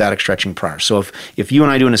targeted static stretching prior. So if you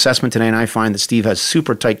and I do an assessment today and I find that Steve has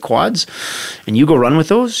super tight quads, and you go run with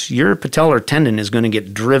those, your patellar tendon is going to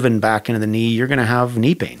get driven back into the knee. You're going to have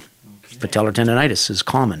knee pain. Patellar tendonitis is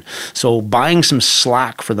common. So buying some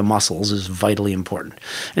slack for the muscles is vitally important.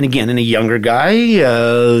 And again, in a younger guy,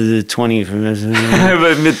 20...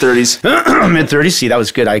 Mid-30s. Mid-30s. See, that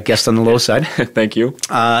was good. I guessed on the low side. Thank you.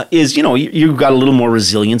 You've got a little more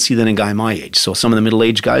resiliency than a guy my age. So some of the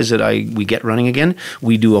middle-aged guys that we get running again,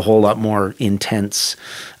 we do a whole lot more intense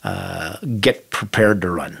get prepared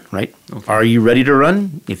to run, right? Okay. Are you ready to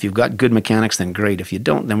run? If you've got good mechanics, then great. If you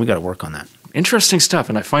don't, then we got to work on that. Interesting stuff.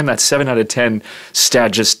 And I find that 7 out of 10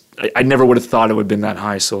 stat I never would have thought it would have been that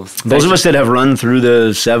high. So those of us that have run through the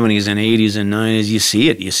 70s and 80s and 90s, you see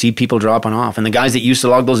it. You see people dropping off. And the guys that used to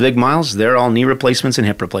log those big miles, they're all knee replacements and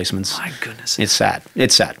hip replacements. My goodness. It's sad.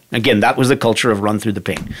 It's sad. Again, that was the culture of run through the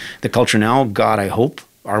pain. The culture now, God, I hope,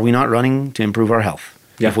 are we not running to improve our health?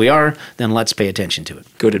 Yeah. If we are, then let's pay attention to it.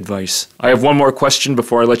 Good advice. I have one more question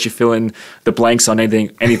before I let you fill in the blanks on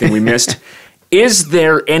anything we missed. Is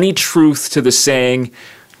there any truth to the saying,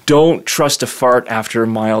 don't trust a fart after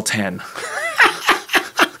mile 10?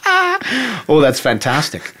 Oh, that's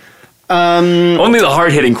fantastic. Only the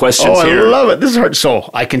hard-hitting questions Oh, here. I love it. This is hard. So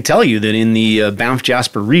I can tell you that in the Banff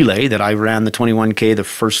Jasper relay that I ran the 21K, the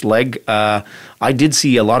first leg, I did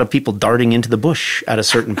see a lot of people darting into the bush at a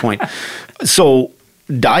certain point. So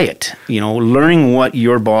diet, learning what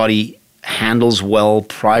your body handles well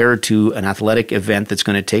prior to an athletic event that's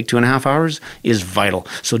going to take 2.5 hours is vital.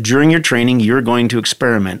 So during your training, you're going to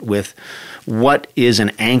experiment with what is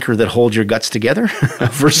an anchor that holds your guts together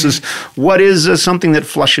versus what is something that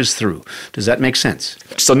flushes through. Does that make sense?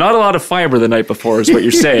 So not a lot of fiber the night before is what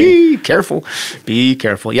you're saying. Be careful.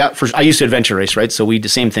 Yeah, I used to adventure race, right? So we did the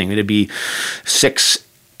same thing. It'd be 6,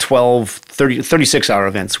 12, 30, 36-hour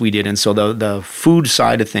events we did. And so the food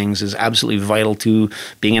side of things is absolutely vital to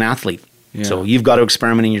being an athlete. Yeah. So you've got to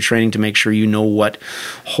experiment in your training to make sure you know what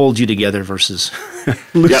holds you together versus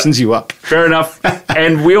loosens you up. Fair enough.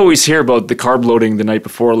 And we always hear about the carb loading the night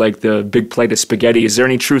before, like the big plate of spaghetti. Is there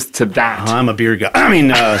any truth to that? I'm a beer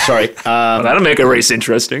guy. Sorry. Well, that'll make a race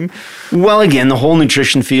interesting. Well, again, the whole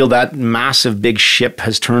nutrition field, that massive big ship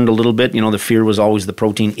has turned a little bit. The fear was always the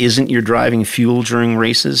protein isn't your driving fuel during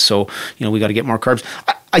races. So, we got to get more carbs.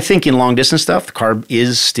 I think in long distance stuff, the carb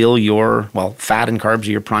is still fat and carbs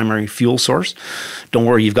are your primary fuel source. Don't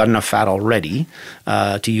worry, you've got enough fat already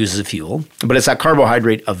to use as a fuel. But it's that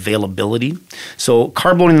carbohydrate availability. So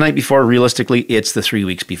carb loading the night before, realistically, it's the 3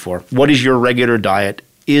 weeks before. What is your regular diet?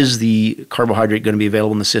 Is the carbohydrate going to be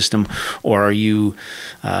available in the system? Or are you,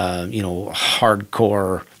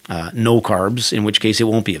 hardcore no carbs, in which case it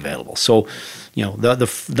won't be available. So,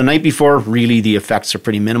 the night before, really the effects are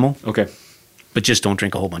pretty minimal. Okay. But just don't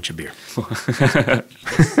drink a whole bunch of beer.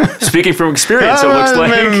 Speaking from experience, it looks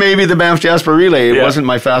like. Maybe the Banff Jasper relay. It wasn't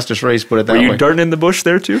my fastest race, put it that way. Were you darting in the bush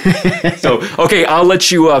there too? So, okay, I'll let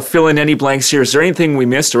you fill in any blanks here. Is there anything we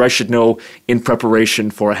missed or I should know in preparation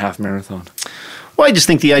for a half marathon? Well, I just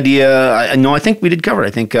think the idea, I think we did cover it.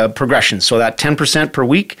 I think progression. So that 10% per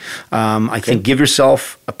week, I think give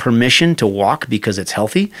yourself a permission to walk because it's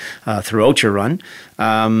healthy throughout your run.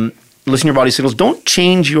 Listen to your body signals. Don't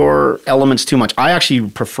change your elements too much. I actually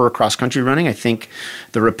prefer cross-country running. I think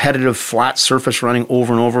the repetitive flat surface running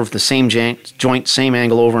over and over with the same joint, same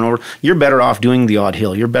angle over and over, you're better off doing the odd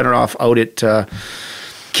hill. You're better off out at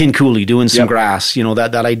Kincooley doing some grass.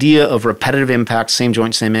 That idea of repetitive impact, same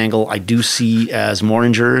joint, same angle, I do see as more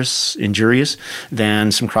injurious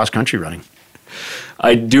than some cross-country running.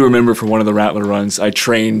 I do remember for one of the Rattler runs, I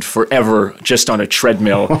trained forever just on a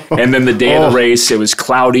treadmill. And then the day of the race, it was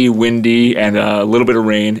cloudy, windy, and a little bit of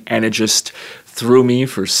rain. And it just threw me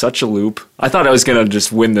for such a loop. I thought I was going to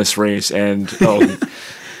just win this race. And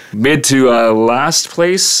mid to last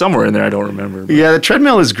place, somewhere in there, I don't remember. Yeah, the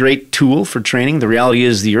treadmill is a great tool for training. The reality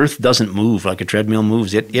is the earth doesn't move like a treadmill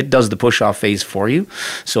moves. It does the push-off phase for you.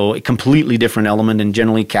 So a completely different element, and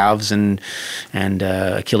generally calves and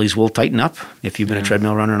Achilles will tighten up if you've been a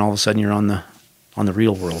treadmill runner and all of a sudden you're on the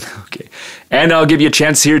real world. Okay. And I'll give you a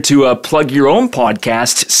chance here to plug your own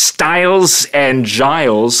podcast, Styles and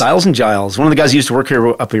Giles. Styles and Giles. One of the guys who used to work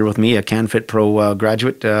up here with me, a CanFit Pro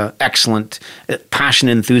graduate, excellent,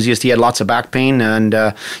 passionate enthusiast. He had lots of back pain,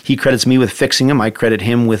 and he credits me with fixing him. I credit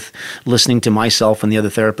him with listening to myself and the other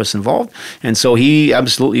therapists involved. And so he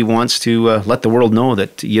absolutely wants to let the world know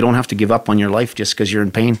that you don't have to give up on your life just because you're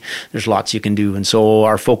in pain. There's lots you can do. And so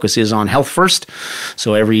our focus is on health first.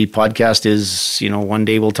 So every podcast is, one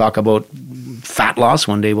day we'll talk about fat loss,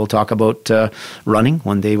 one day we'll talk about running,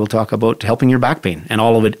 one day we'll talk about helping your back pain, and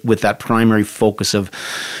all of it with that primary focus of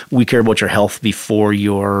we care about your health before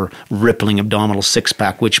your rippling abdominal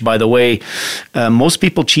six-pack, which, by the way, most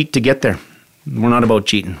people cheat to get there. We're not about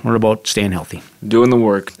cheating. We're about staying healthy. Doing the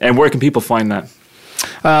work. And where can people find that?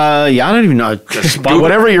 I don't even know.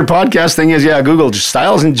 Whatever your podcast thing is, Google just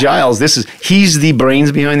Styles and Giles. He's the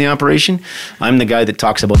brains behind the operation. I'm the guy that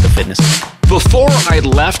talks about the fitness. Before I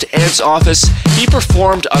left Ed's office, he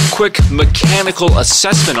performed a quick mechanical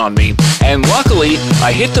assessment on me, and luckily,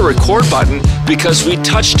 I hit the record button because we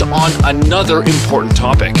touched on another important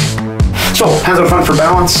topic. So, hands out front for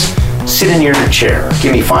balance. Sit in your chair.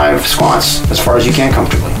 Give me 5 squats as far as you can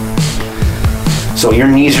comfortably. So your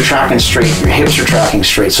knees are tracking straight, your hips are tracking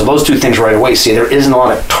straight. So those two things right away, see, there isn't a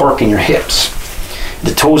lot of torque in your hips.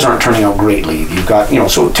 The toes aren't turning out greatly. You've got,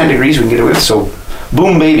 so 10 degrees we can get away with. So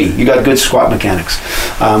boom, baby, you got good squat mechanics.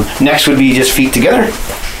 Next would be just feet together,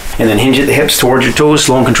 and then hinge at the hips towards your toes,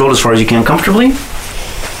 slow and controlled as far as you can comfortably.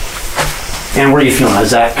 And where are you feeling?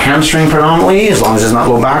 Is that hamstring predominantly? As long as it's not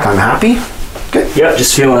low back, I'm happy. Good. Yeah,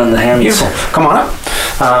 just feeling on the hams. Beautiful. Come on up.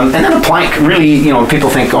 And then a plank, really, people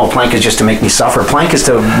think, plank is just to make me suffer. Plank is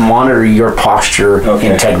to monitor your posture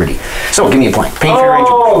integrity. So give me a plank. Pain free range.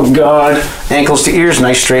 Oh, God. Ankles to ears,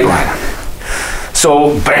 nice straight line.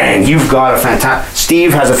 So, bang, you've got a fantastic...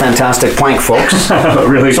 Steve has a fantastic plank, folks.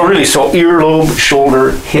 Really? So earlobe,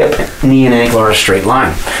 shoulder, hip, knee, and ankle are a straight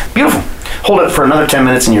line. Beautiful. Hold it for another 10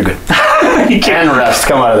 minutes and you're good. And rest.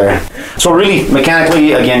 Come out of there. So really,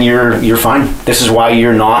 mechanically, again, you're fine. This is why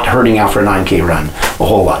you're not hurting after a 9K run a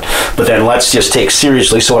whole lot. But then let's just take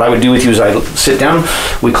seriously. So what I would do with you is I sit down,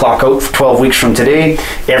 we clock out for 12 weeks from today.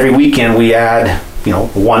 Every weekend we add,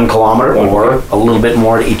 1 kilometer or a little bit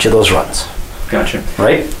more to each of those runs. Gotcha.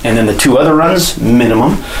 Right? And then the 2 other runs,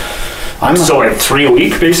 minimum. So at 3 a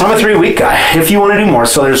week, basically? I'm a 3 a week guy. If you want to do more,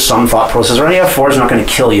 so there's some thought process. Running at 4 is not going to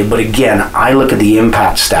kill you, but again, I look at the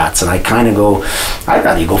impact stats and I kind of go, I'd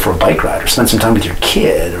rather you go for a bike ride or spend some time with your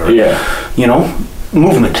kid or,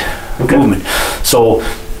 movement. Okay. Movement. So,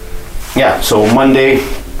 so Monday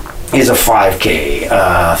is a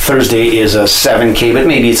 5K. Thursday is a 7K, but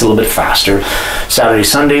maybe it's a little bit faster. Saturday,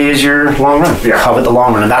 Sunday is your long run. Yeah. Covet the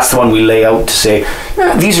long run. And that's the one we lay out to say,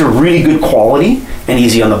 these are really good quality and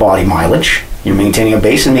easy on the body mileage. You're maintaining a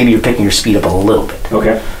base and maybe you're picking your speed up a little bit.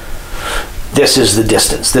 Okay. This is the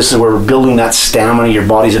distance. This is where we're building that stamina, your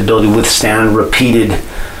body's ability to withstand repeated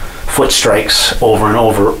foot strikes over and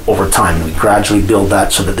over time. And we gradually build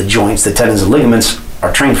that so that the joints, the tendons, and ligaments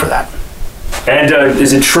are trained for that. And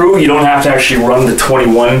is it true you don't have to actually run the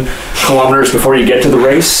 21 kilometers before you get to the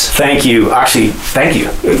race? Thank you. Actually, thank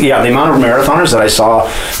you. Yeah, the amount of marathoners that I saw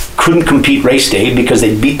couldn't compete race day because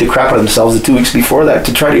they beat the crap out of themselves the 2 weeks before that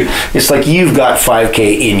to try to... It's like you've got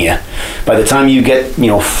 5K in you. By the time you get,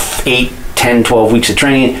 8, 10, 12 weeks of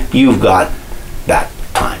training, you've got that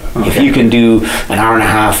time. Okay. If you can do an hour and a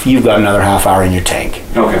half, you've got another half hour in your tank.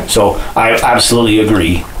 Okay. So I absolutely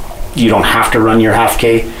agree. You don't have to run your half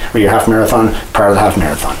K or your half marathon prior to the half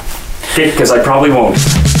marathon. Okay, because I probably won't.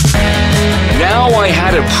 Now I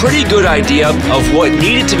had a pretty good idea of what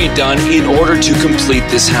needed to be done in order to complete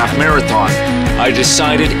this half marathon. I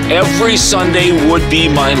decided every Sunday would be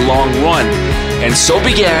my long run, and so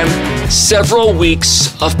began several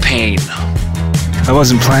weeks of pain. I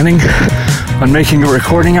wasn't planning on making a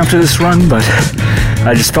recording after this run, but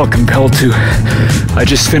I just felt compelled to. I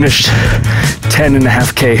just finished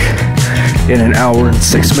 10.5K in an hour and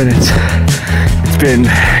 6 minutes.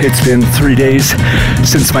 It's been 3 days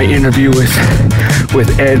since my interview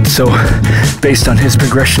with Ed, so based on his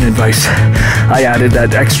progression advice, I added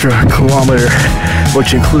that extra kilometer,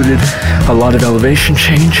 which included a lot of elevation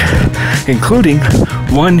change, including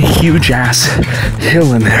one huge ass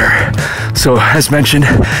hill in there. So as mentioned,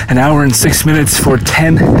 an hour and 6 minutes for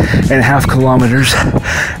 10.5 kilometers.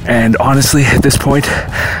 And honestly, at this point,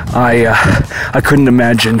 I couldn't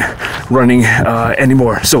imagine running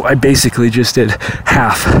anymore. So I basically just did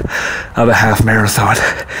half of a half marathon.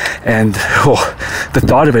 And the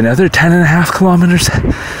thought of another 10.5 kilometers,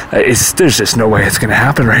 there's just no way it's going to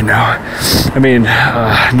happen right now. I mean,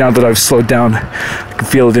 now that I've slowed down, I can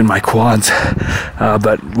feel it in my quads.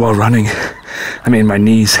 But while running, I mean, my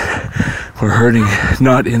knees were hurting,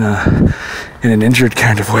 not in an injured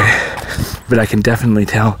kind of way, but I can definitely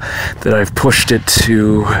tell that I've pushed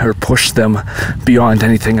them beyond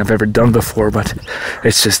anything I've ever done before. But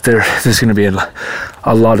it's just there's going to be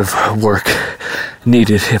a lot of work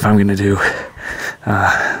needed if I'm going to do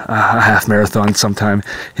a half marathon sometime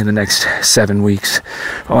in the next 7 weeks.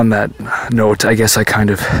 On that note, I guess I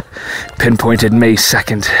kind of pinpointed May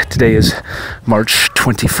 2nd. Today is March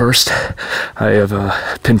 21st. I have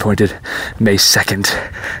pinpointed May 2nd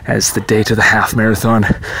as the date of the half marathon,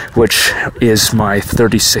 which is my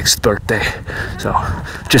 36th birthday. So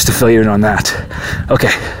just to fill you in on that.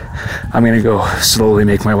 Okay, I'm gonna go slowly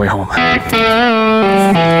make my way home.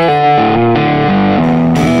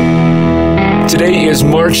 Today is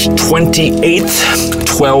March 28th,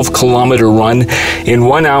 12-kilometer run in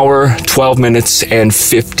 1 hour, 12 minutes, and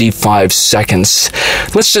 55 seconds.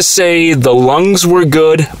 Let's just say the lungs were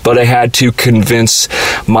good, but I had to convince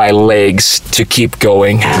my legs to keep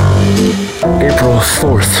going. April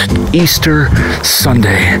 4th, Easter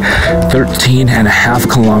Sunday, 13.5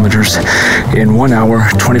 kilometers in 1 hour,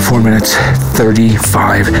 24 minutes,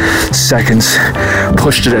 35 seconds.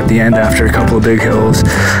 Pushed it at the end after a couple of big hills.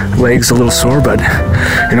 Legs a little sore, but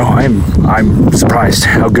I'm surprised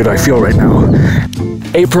how good I feel right now.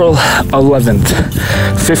 April 11th,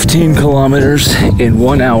 15 kilometers in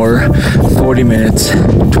 1 hour, 40 minutes,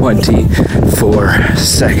 24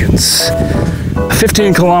 seconds.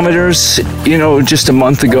 15 kilometers, just a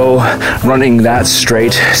month ago, running that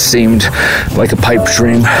straight seemed like a pipe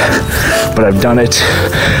dream, but I've done it.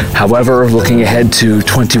 However, looking ahead to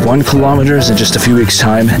 21 kilometers in just a few weeks'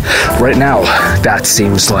 time, right now, that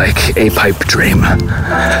seems like a pipe dream.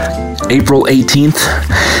 April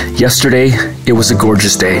 18th. Yesterday, it was a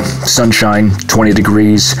gorgeous day. Sunshine, 20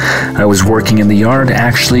 degrees. I was working in the yard,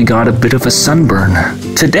 actually got a bit of a sunburn.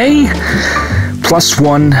 Today,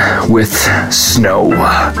 +1 with snow.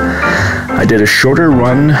 I did a shorter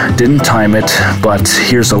run, didn't time it, but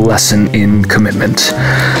here's a lesson in commitment.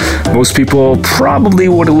 Most people probably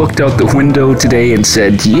would have looked out the window today and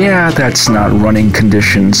said, yeah, that's not running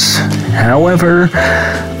conditions. However,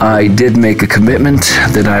 I did make a commitment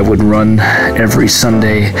that I would run every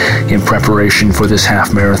Sunday in preparation for this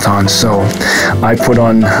half marathon. So I put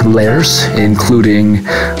on layers, including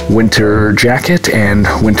winter jacket and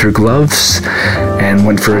winter gloves, and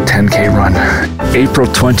went for a 10K run. April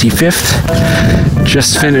 25th,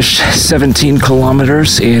 just finished 17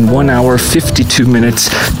 kilometers in 1 hour, 52 minutes,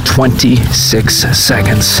 26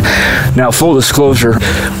 seconds. Now, full disclosure,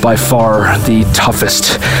 by far the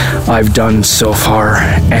toughest I've done so far,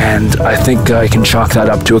 and I think I can chalk that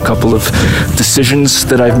up to a couple of decisions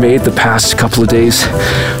that I've made the past couple of days.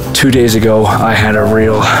 2 days ago, I had a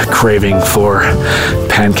real craving for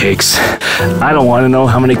pancakes. I don't want to know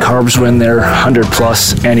how many carbs were in there, 100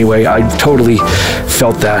 plus. Anyway, I totally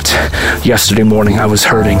felt that yesterday morning. I was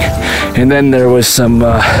hurting. And then there was some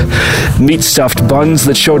meat stuffed buns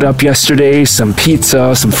that showed up yesterday, some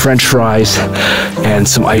pizza, some French fries, and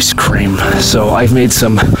some ice cream. So I've made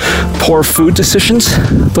some poor food decisions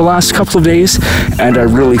the last couple of days, and I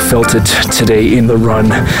really felt it today in the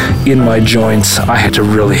run, in my joints. I had to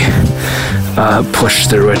really push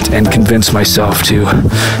through it and convince myself to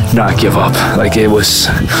not give up. Like it was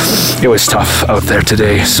tough out there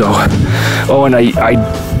today. So, and I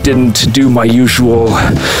didn't do my usual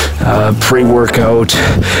pre-workout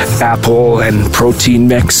apple and protein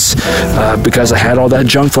mix because I had all that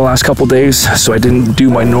junk the last couple days. So I didn't do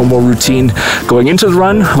my normal routine going into the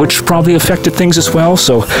run, which probably affected things as well.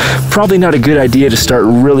 So probably not a good idea to start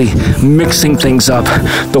really mixing things up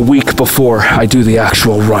the week before I do the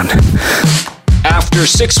actual run. After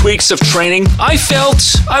 6 weeks of training, I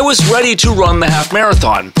felt I was ready to run the half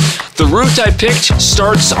marathon. The route I picked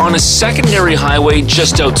starts on a secondary highway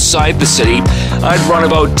just outside the city. I'd run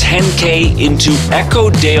about 10K into Echo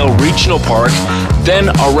Dale Regional Park, then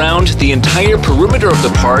around the entire perimeter of the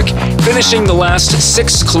park, finishing the last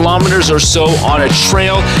 6 kilometers or so on a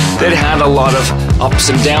trail that had a lot of ups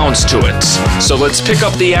and downs to it. So let's pick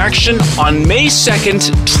up the action on May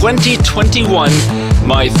 2nd, 2021,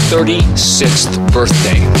 my 36th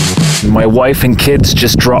birthday. My wife and kids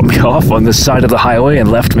just dropped me off on the side of the highway and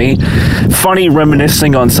left me. Funny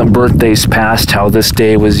reminiscing on some birthdays past, how this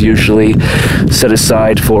day was usually set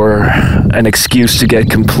aside for an excuse to get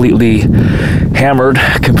completely hammered,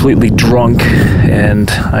 completely drunk. And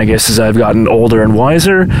I guess as I've gotten older and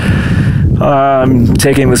wiser, I'm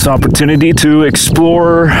taking this opportunity to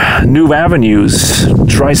explore new avenues,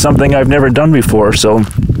 try something I've never done before. So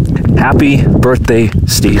happy birthday,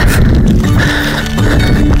 Steve.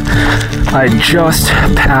 I just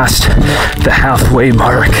passed the halfway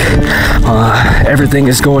mark. Everything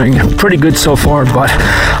is going pretty good so far, but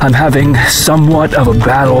I'm having somewhat of a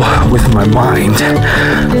battle with my mind.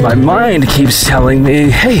 My mind keeps telling me,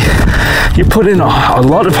 hey, you put in a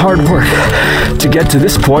lot of hard work to get to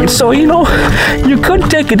this point, so you could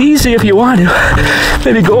take it easy if you want to.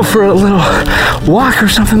 Maybe go for a little walk or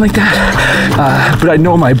something like that. But I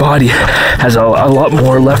know my body has a lot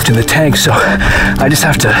more left in the tank, so I just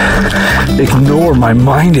have to ignore my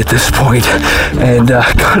mind at this point. And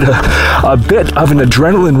got a bit of an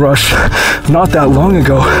adrenaline rush not that long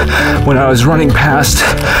ago when I was running past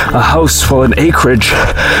a house full of acreage.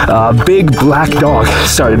 A big black dog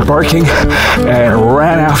started barking and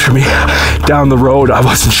ran after me down the road. I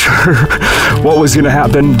wasn't sure what was going to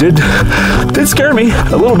happen. Did scare me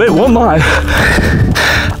a little bit, won't lie.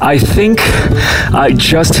 I think I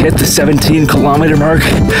just hit the 17 kilometer mark,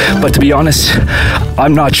 but to be honest,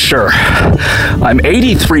 I'm not sure. I'm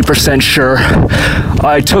 83% sure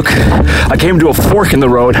I came to a fork in the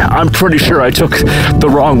road. I'm pretty sure I took the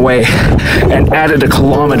wrong way and added a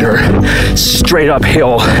kilometer straight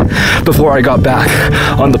uphill before I got back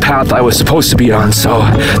on the path I was supposed to be on. So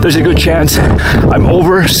there's a good chance I'm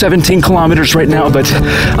over 17 kilometers right now, but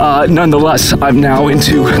nonetheless, I'm now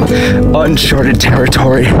into uncharted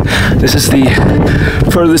territory. This is the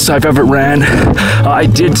furthest I've ever ran. I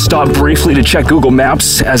did stop briefly to check Google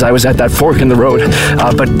Maps as I was at that fork in the road,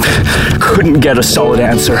 but couldn't get a solid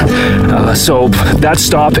answer. So that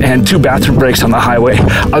stop and 2 bathroom breaks on the highway.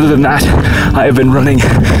 Other than that, I have been running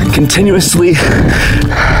continuously.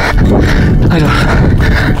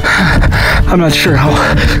 I'm not sure how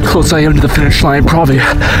close I am to the finish line, probably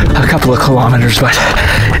a couple of kilometers, but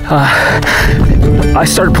I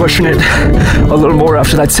started pushing it a little more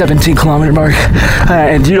after that 17 kilometer mark,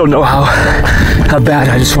 and you don't know how bad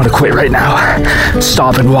I just want to quit right now.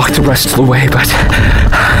 Stop and walk the rest of the way, but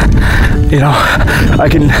you know, I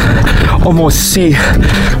can almost see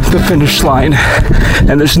the finish line,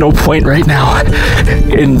 and there's no point right now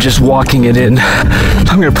in just walking it in.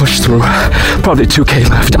 I'm gonna push through. Probably 2K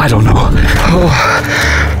left, I don't know. Oh,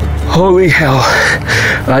 holy hell.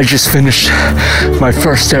 I just finished my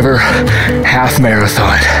first ever half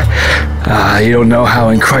marathon. You don't know how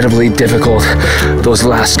incredibly difficult those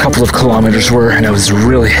last couple of kilometers were, and I was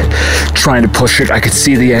really trying to push it. I could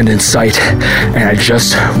see the end in sight, and I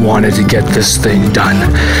just wanted to get this thing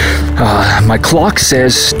done. My clock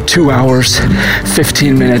says 2 hours,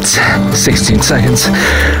 15 minutes, 16 seconds.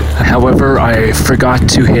 However, I forgot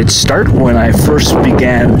to hit start when I first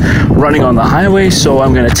began running on the highway, so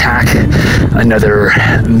I'm going to tack another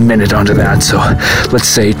minute onto that. So let's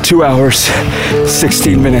say 2 hours,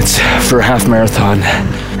 16 minutes for a half marathon.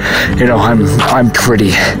 You know, I'm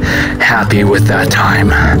pretty happy with that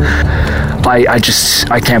time.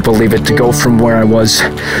 I can't believe it, to go from where I was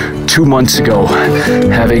 2 months ago,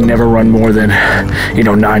 having never run more than,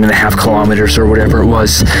 9.5 kilometers or whatever it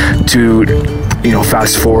was, to,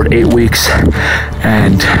 fast forward 8 weeks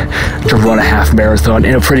and to run a half marathon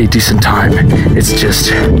in a pretty decent time. It's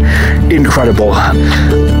just incredible.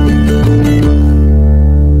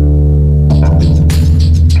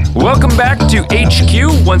 Welcome back to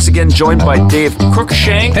HQ, once again joined by Dave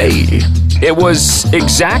Cruikshank. Hey. It was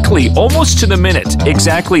exactly, almost to the minute,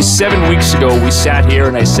 exactly 7 weeks ago we sat here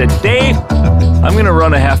and I said, Dave, I'm going to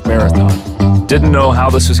run a half marathon. Didn't know how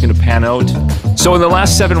this was going to pan out. So in the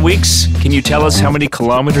last 7 weeks, can you tell us how many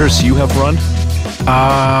kilometers you have run?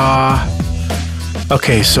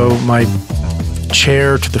 Okay, so my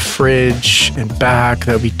chair to the fridge and back,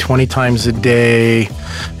 that would be 20 times a day.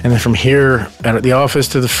 And then from here at the office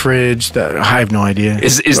to the fridge, I have no idea.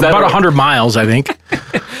 Is that about 100 miles, I think.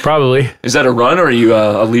 Probably. Is that a run or are you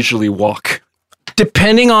a leisurely walk?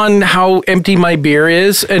 Depending on how empty my beer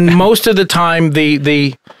is, and most of the time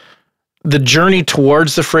the journey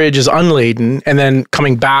towards the fridge is unladen, and then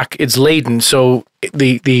coming back it's laden. So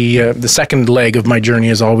the second leg of my journey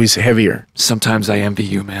is always heavier. Sometimes I envy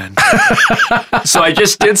you, man. So I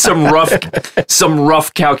just did some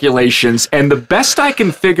rough calculations, and the best I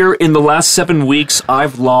can figure, in the last 7 weeks,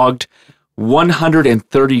 I've logged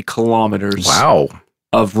 130 kilometers. Wow.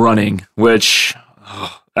 Of running, which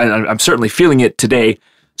I'm certainly feeling it today.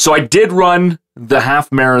 So I did run the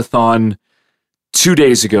half marathon 2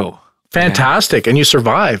 days ago. Fantastic. And you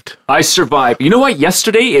survived. I survived. You know what?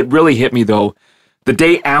 Yesterday, it really hit me, though. The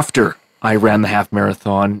day after I ran the half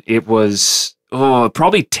marathon, it was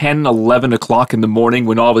probably 10, 11 o'clock in the morning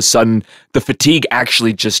when all of a sudden the fatigue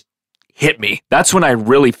actually just hit me. That's when I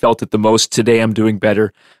really felt it the most. Today, I'm doing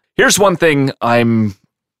better. Here's one thing I'm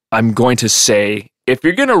going to say. If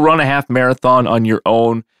you're going to run a half marathon on your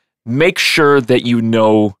own, make sure that you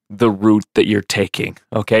know the route that you're taking,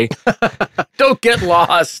 okay? Don't get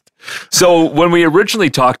lost. So when we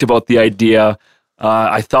originally talked about the idea,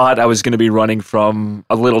 I thought I was going to be running from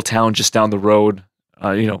a little town just down the road,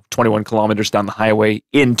 21 kilometers down the highway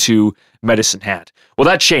into Medicine Hat. Well,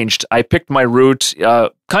 that changed. I picked my route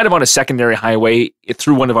kind of on a secondary highway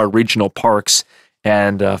through one of our regional parks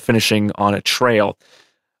and finishing on a trail.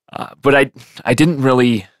 But I didn't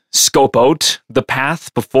really scope out the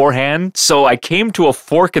path beforehand, so I came to a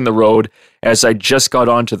fork in the road as I just got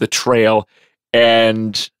onto the trail,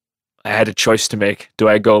 and I had a choice to make. Do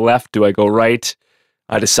I go left? Do I go right?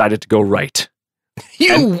 I decided to go right.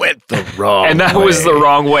 You went the wrong way. And that was the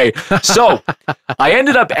wrong way. So I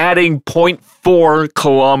ended up adding 0.4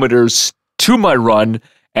 kilometers to my run,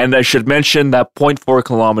 and I should mention that 0.4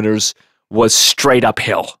 kilometers was straight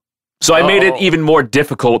uphill. So I made it even more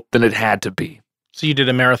difficult than it had to be. So you did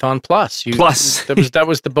a marathon plus. Plus. That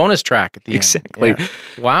was the bonus track at the exactly. end. Yeah.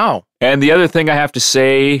 Wow. And the other thing I have to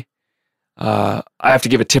say, I have to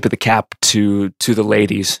give a tip of the cap to the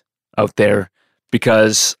ladies out there,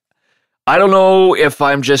 because I don't know if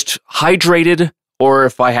I'm just hydrated or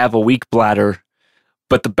if I have a weak bladder,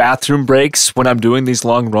 but the bathroom breaks when I'm doing these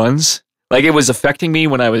long runs, like, it was affecting me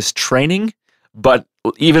when I was training, but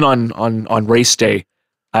even on race day,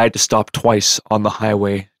 I had to stop twice on the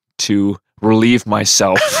highway to relieve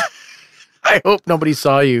myself. I hope nobody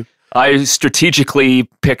saw you. I strategically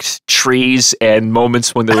picked trees and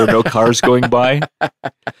moments when there were no cars going by.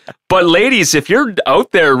 But ladies, if you're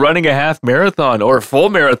out there running a half marathon or a full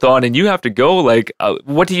marathon and you have to go,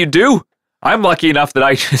 what do you do? I'm lucky enough that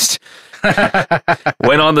I just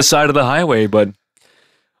went on the side of the highway. But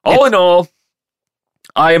all in all,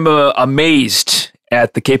 I'm amazed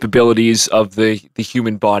at the capabilities of the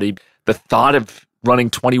human body. The thought of running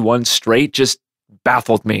 21 straight just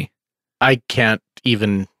baffled me. I can't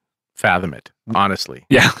even fathom it, honestly.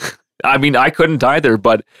 Yeah. I mean, I couldn't either,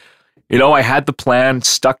 but I had the plan,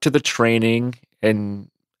 stuck to the training, and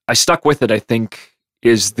I stuck with it, I think,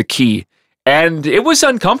 is the key. And it was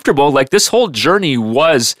uncomfortable. Like, this whole journey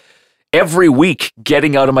was every week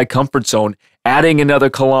getting out of my comfort zone, adding another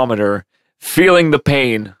kilometer, feeling the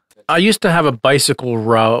pain. I used to have a bicycle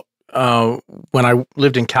route when I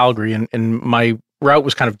lived in Calgary, and my route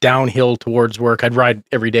was kind of downhill towards work. I'd ride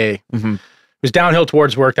every day. Mm-hmm. It was downhill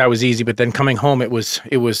towards work. That was easy, but then coming home, it was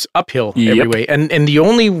uphill every way. And the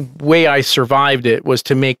only way I survived it was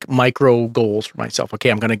to make micro goals for myself.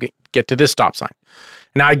 Okay, I'm going to get to this stop sign.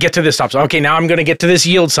 Now I get to this stop sign. Okay, now I'm going to get to this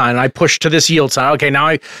yield sign. And I push to this yield sign. Okay,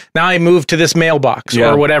 now I move to this mailbox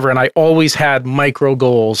or whatever. And I always had micro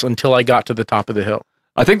goals until I got to the top of the hill.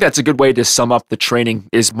 I think that's a good way to sum up the training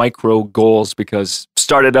is micro goals, because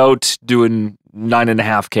started out doing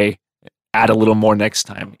 9.5K. Add a little more next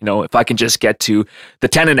time. If I can just get to the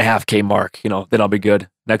 10.5K mark, then I'll be good.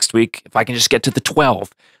 Next week, if I can just get to the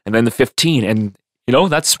 12 and then the 15. And,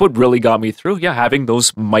 that's what really got me through. Yeah, having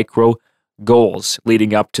those micro goals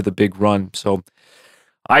leading up to the big run. So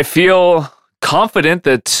I feel confident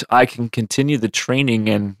that I can continue the training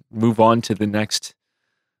and move on to the next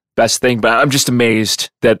best thing. But I'm just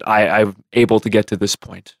amazed that I'm able to get to this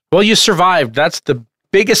point. Well, you survived. That's the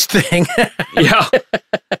biggest thing. Yeah.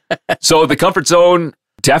 So the comfort zone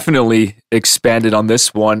definitely expanded on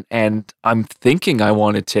this one, and I'm thinking I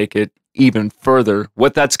want to take it even further.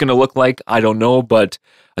 What that's going to look like, I don't know, but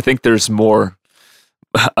I think there's more,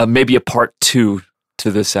 maybe a part 2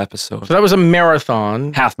 to this episode. So that was a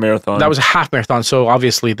marathon. Half marathon. That was a half marathon, so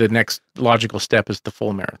obviously the next logical step is the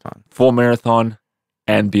full marathon. Full marathon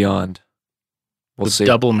and beyond. We'll see.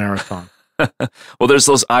 Double marathon. Well, there's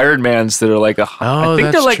those Ironmans that are like I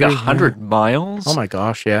think they're like 100 miles. Oh my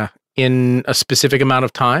gosh, yeah. In a specific amount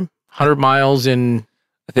of time? 100 miles in...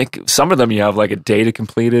 I think some of them you have like a day to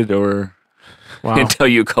complete it or until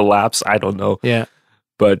you collapse. I don't know. Yeah.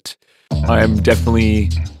 But I'm definitely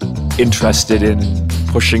interested in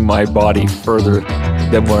pushing my body further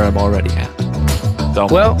than where I'm already at. So,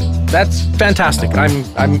 well, that's fantastic.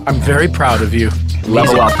 I'm very proud of you.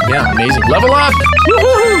 Level up. Yeah, amazing. Level up!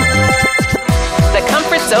 Woo-hoo! The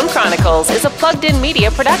Comfort Zone Chronicles is a plugged-in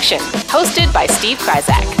media production, hosted by Steve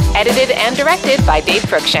Kryzak, edited and directed by Dave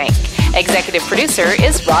Cruikshank. Executive producer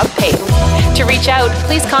is Rob Payton. To reach out,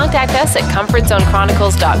 please contact us at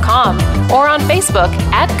comfortzonechronicles.com or on Facebook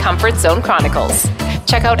at Comfort Zone Chronicles.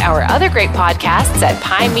 Check out our other great podcasts at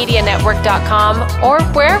PieMediaNetwork.com or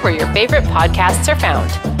wherever your favorite podcasts are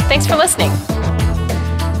found. Thanks for listening.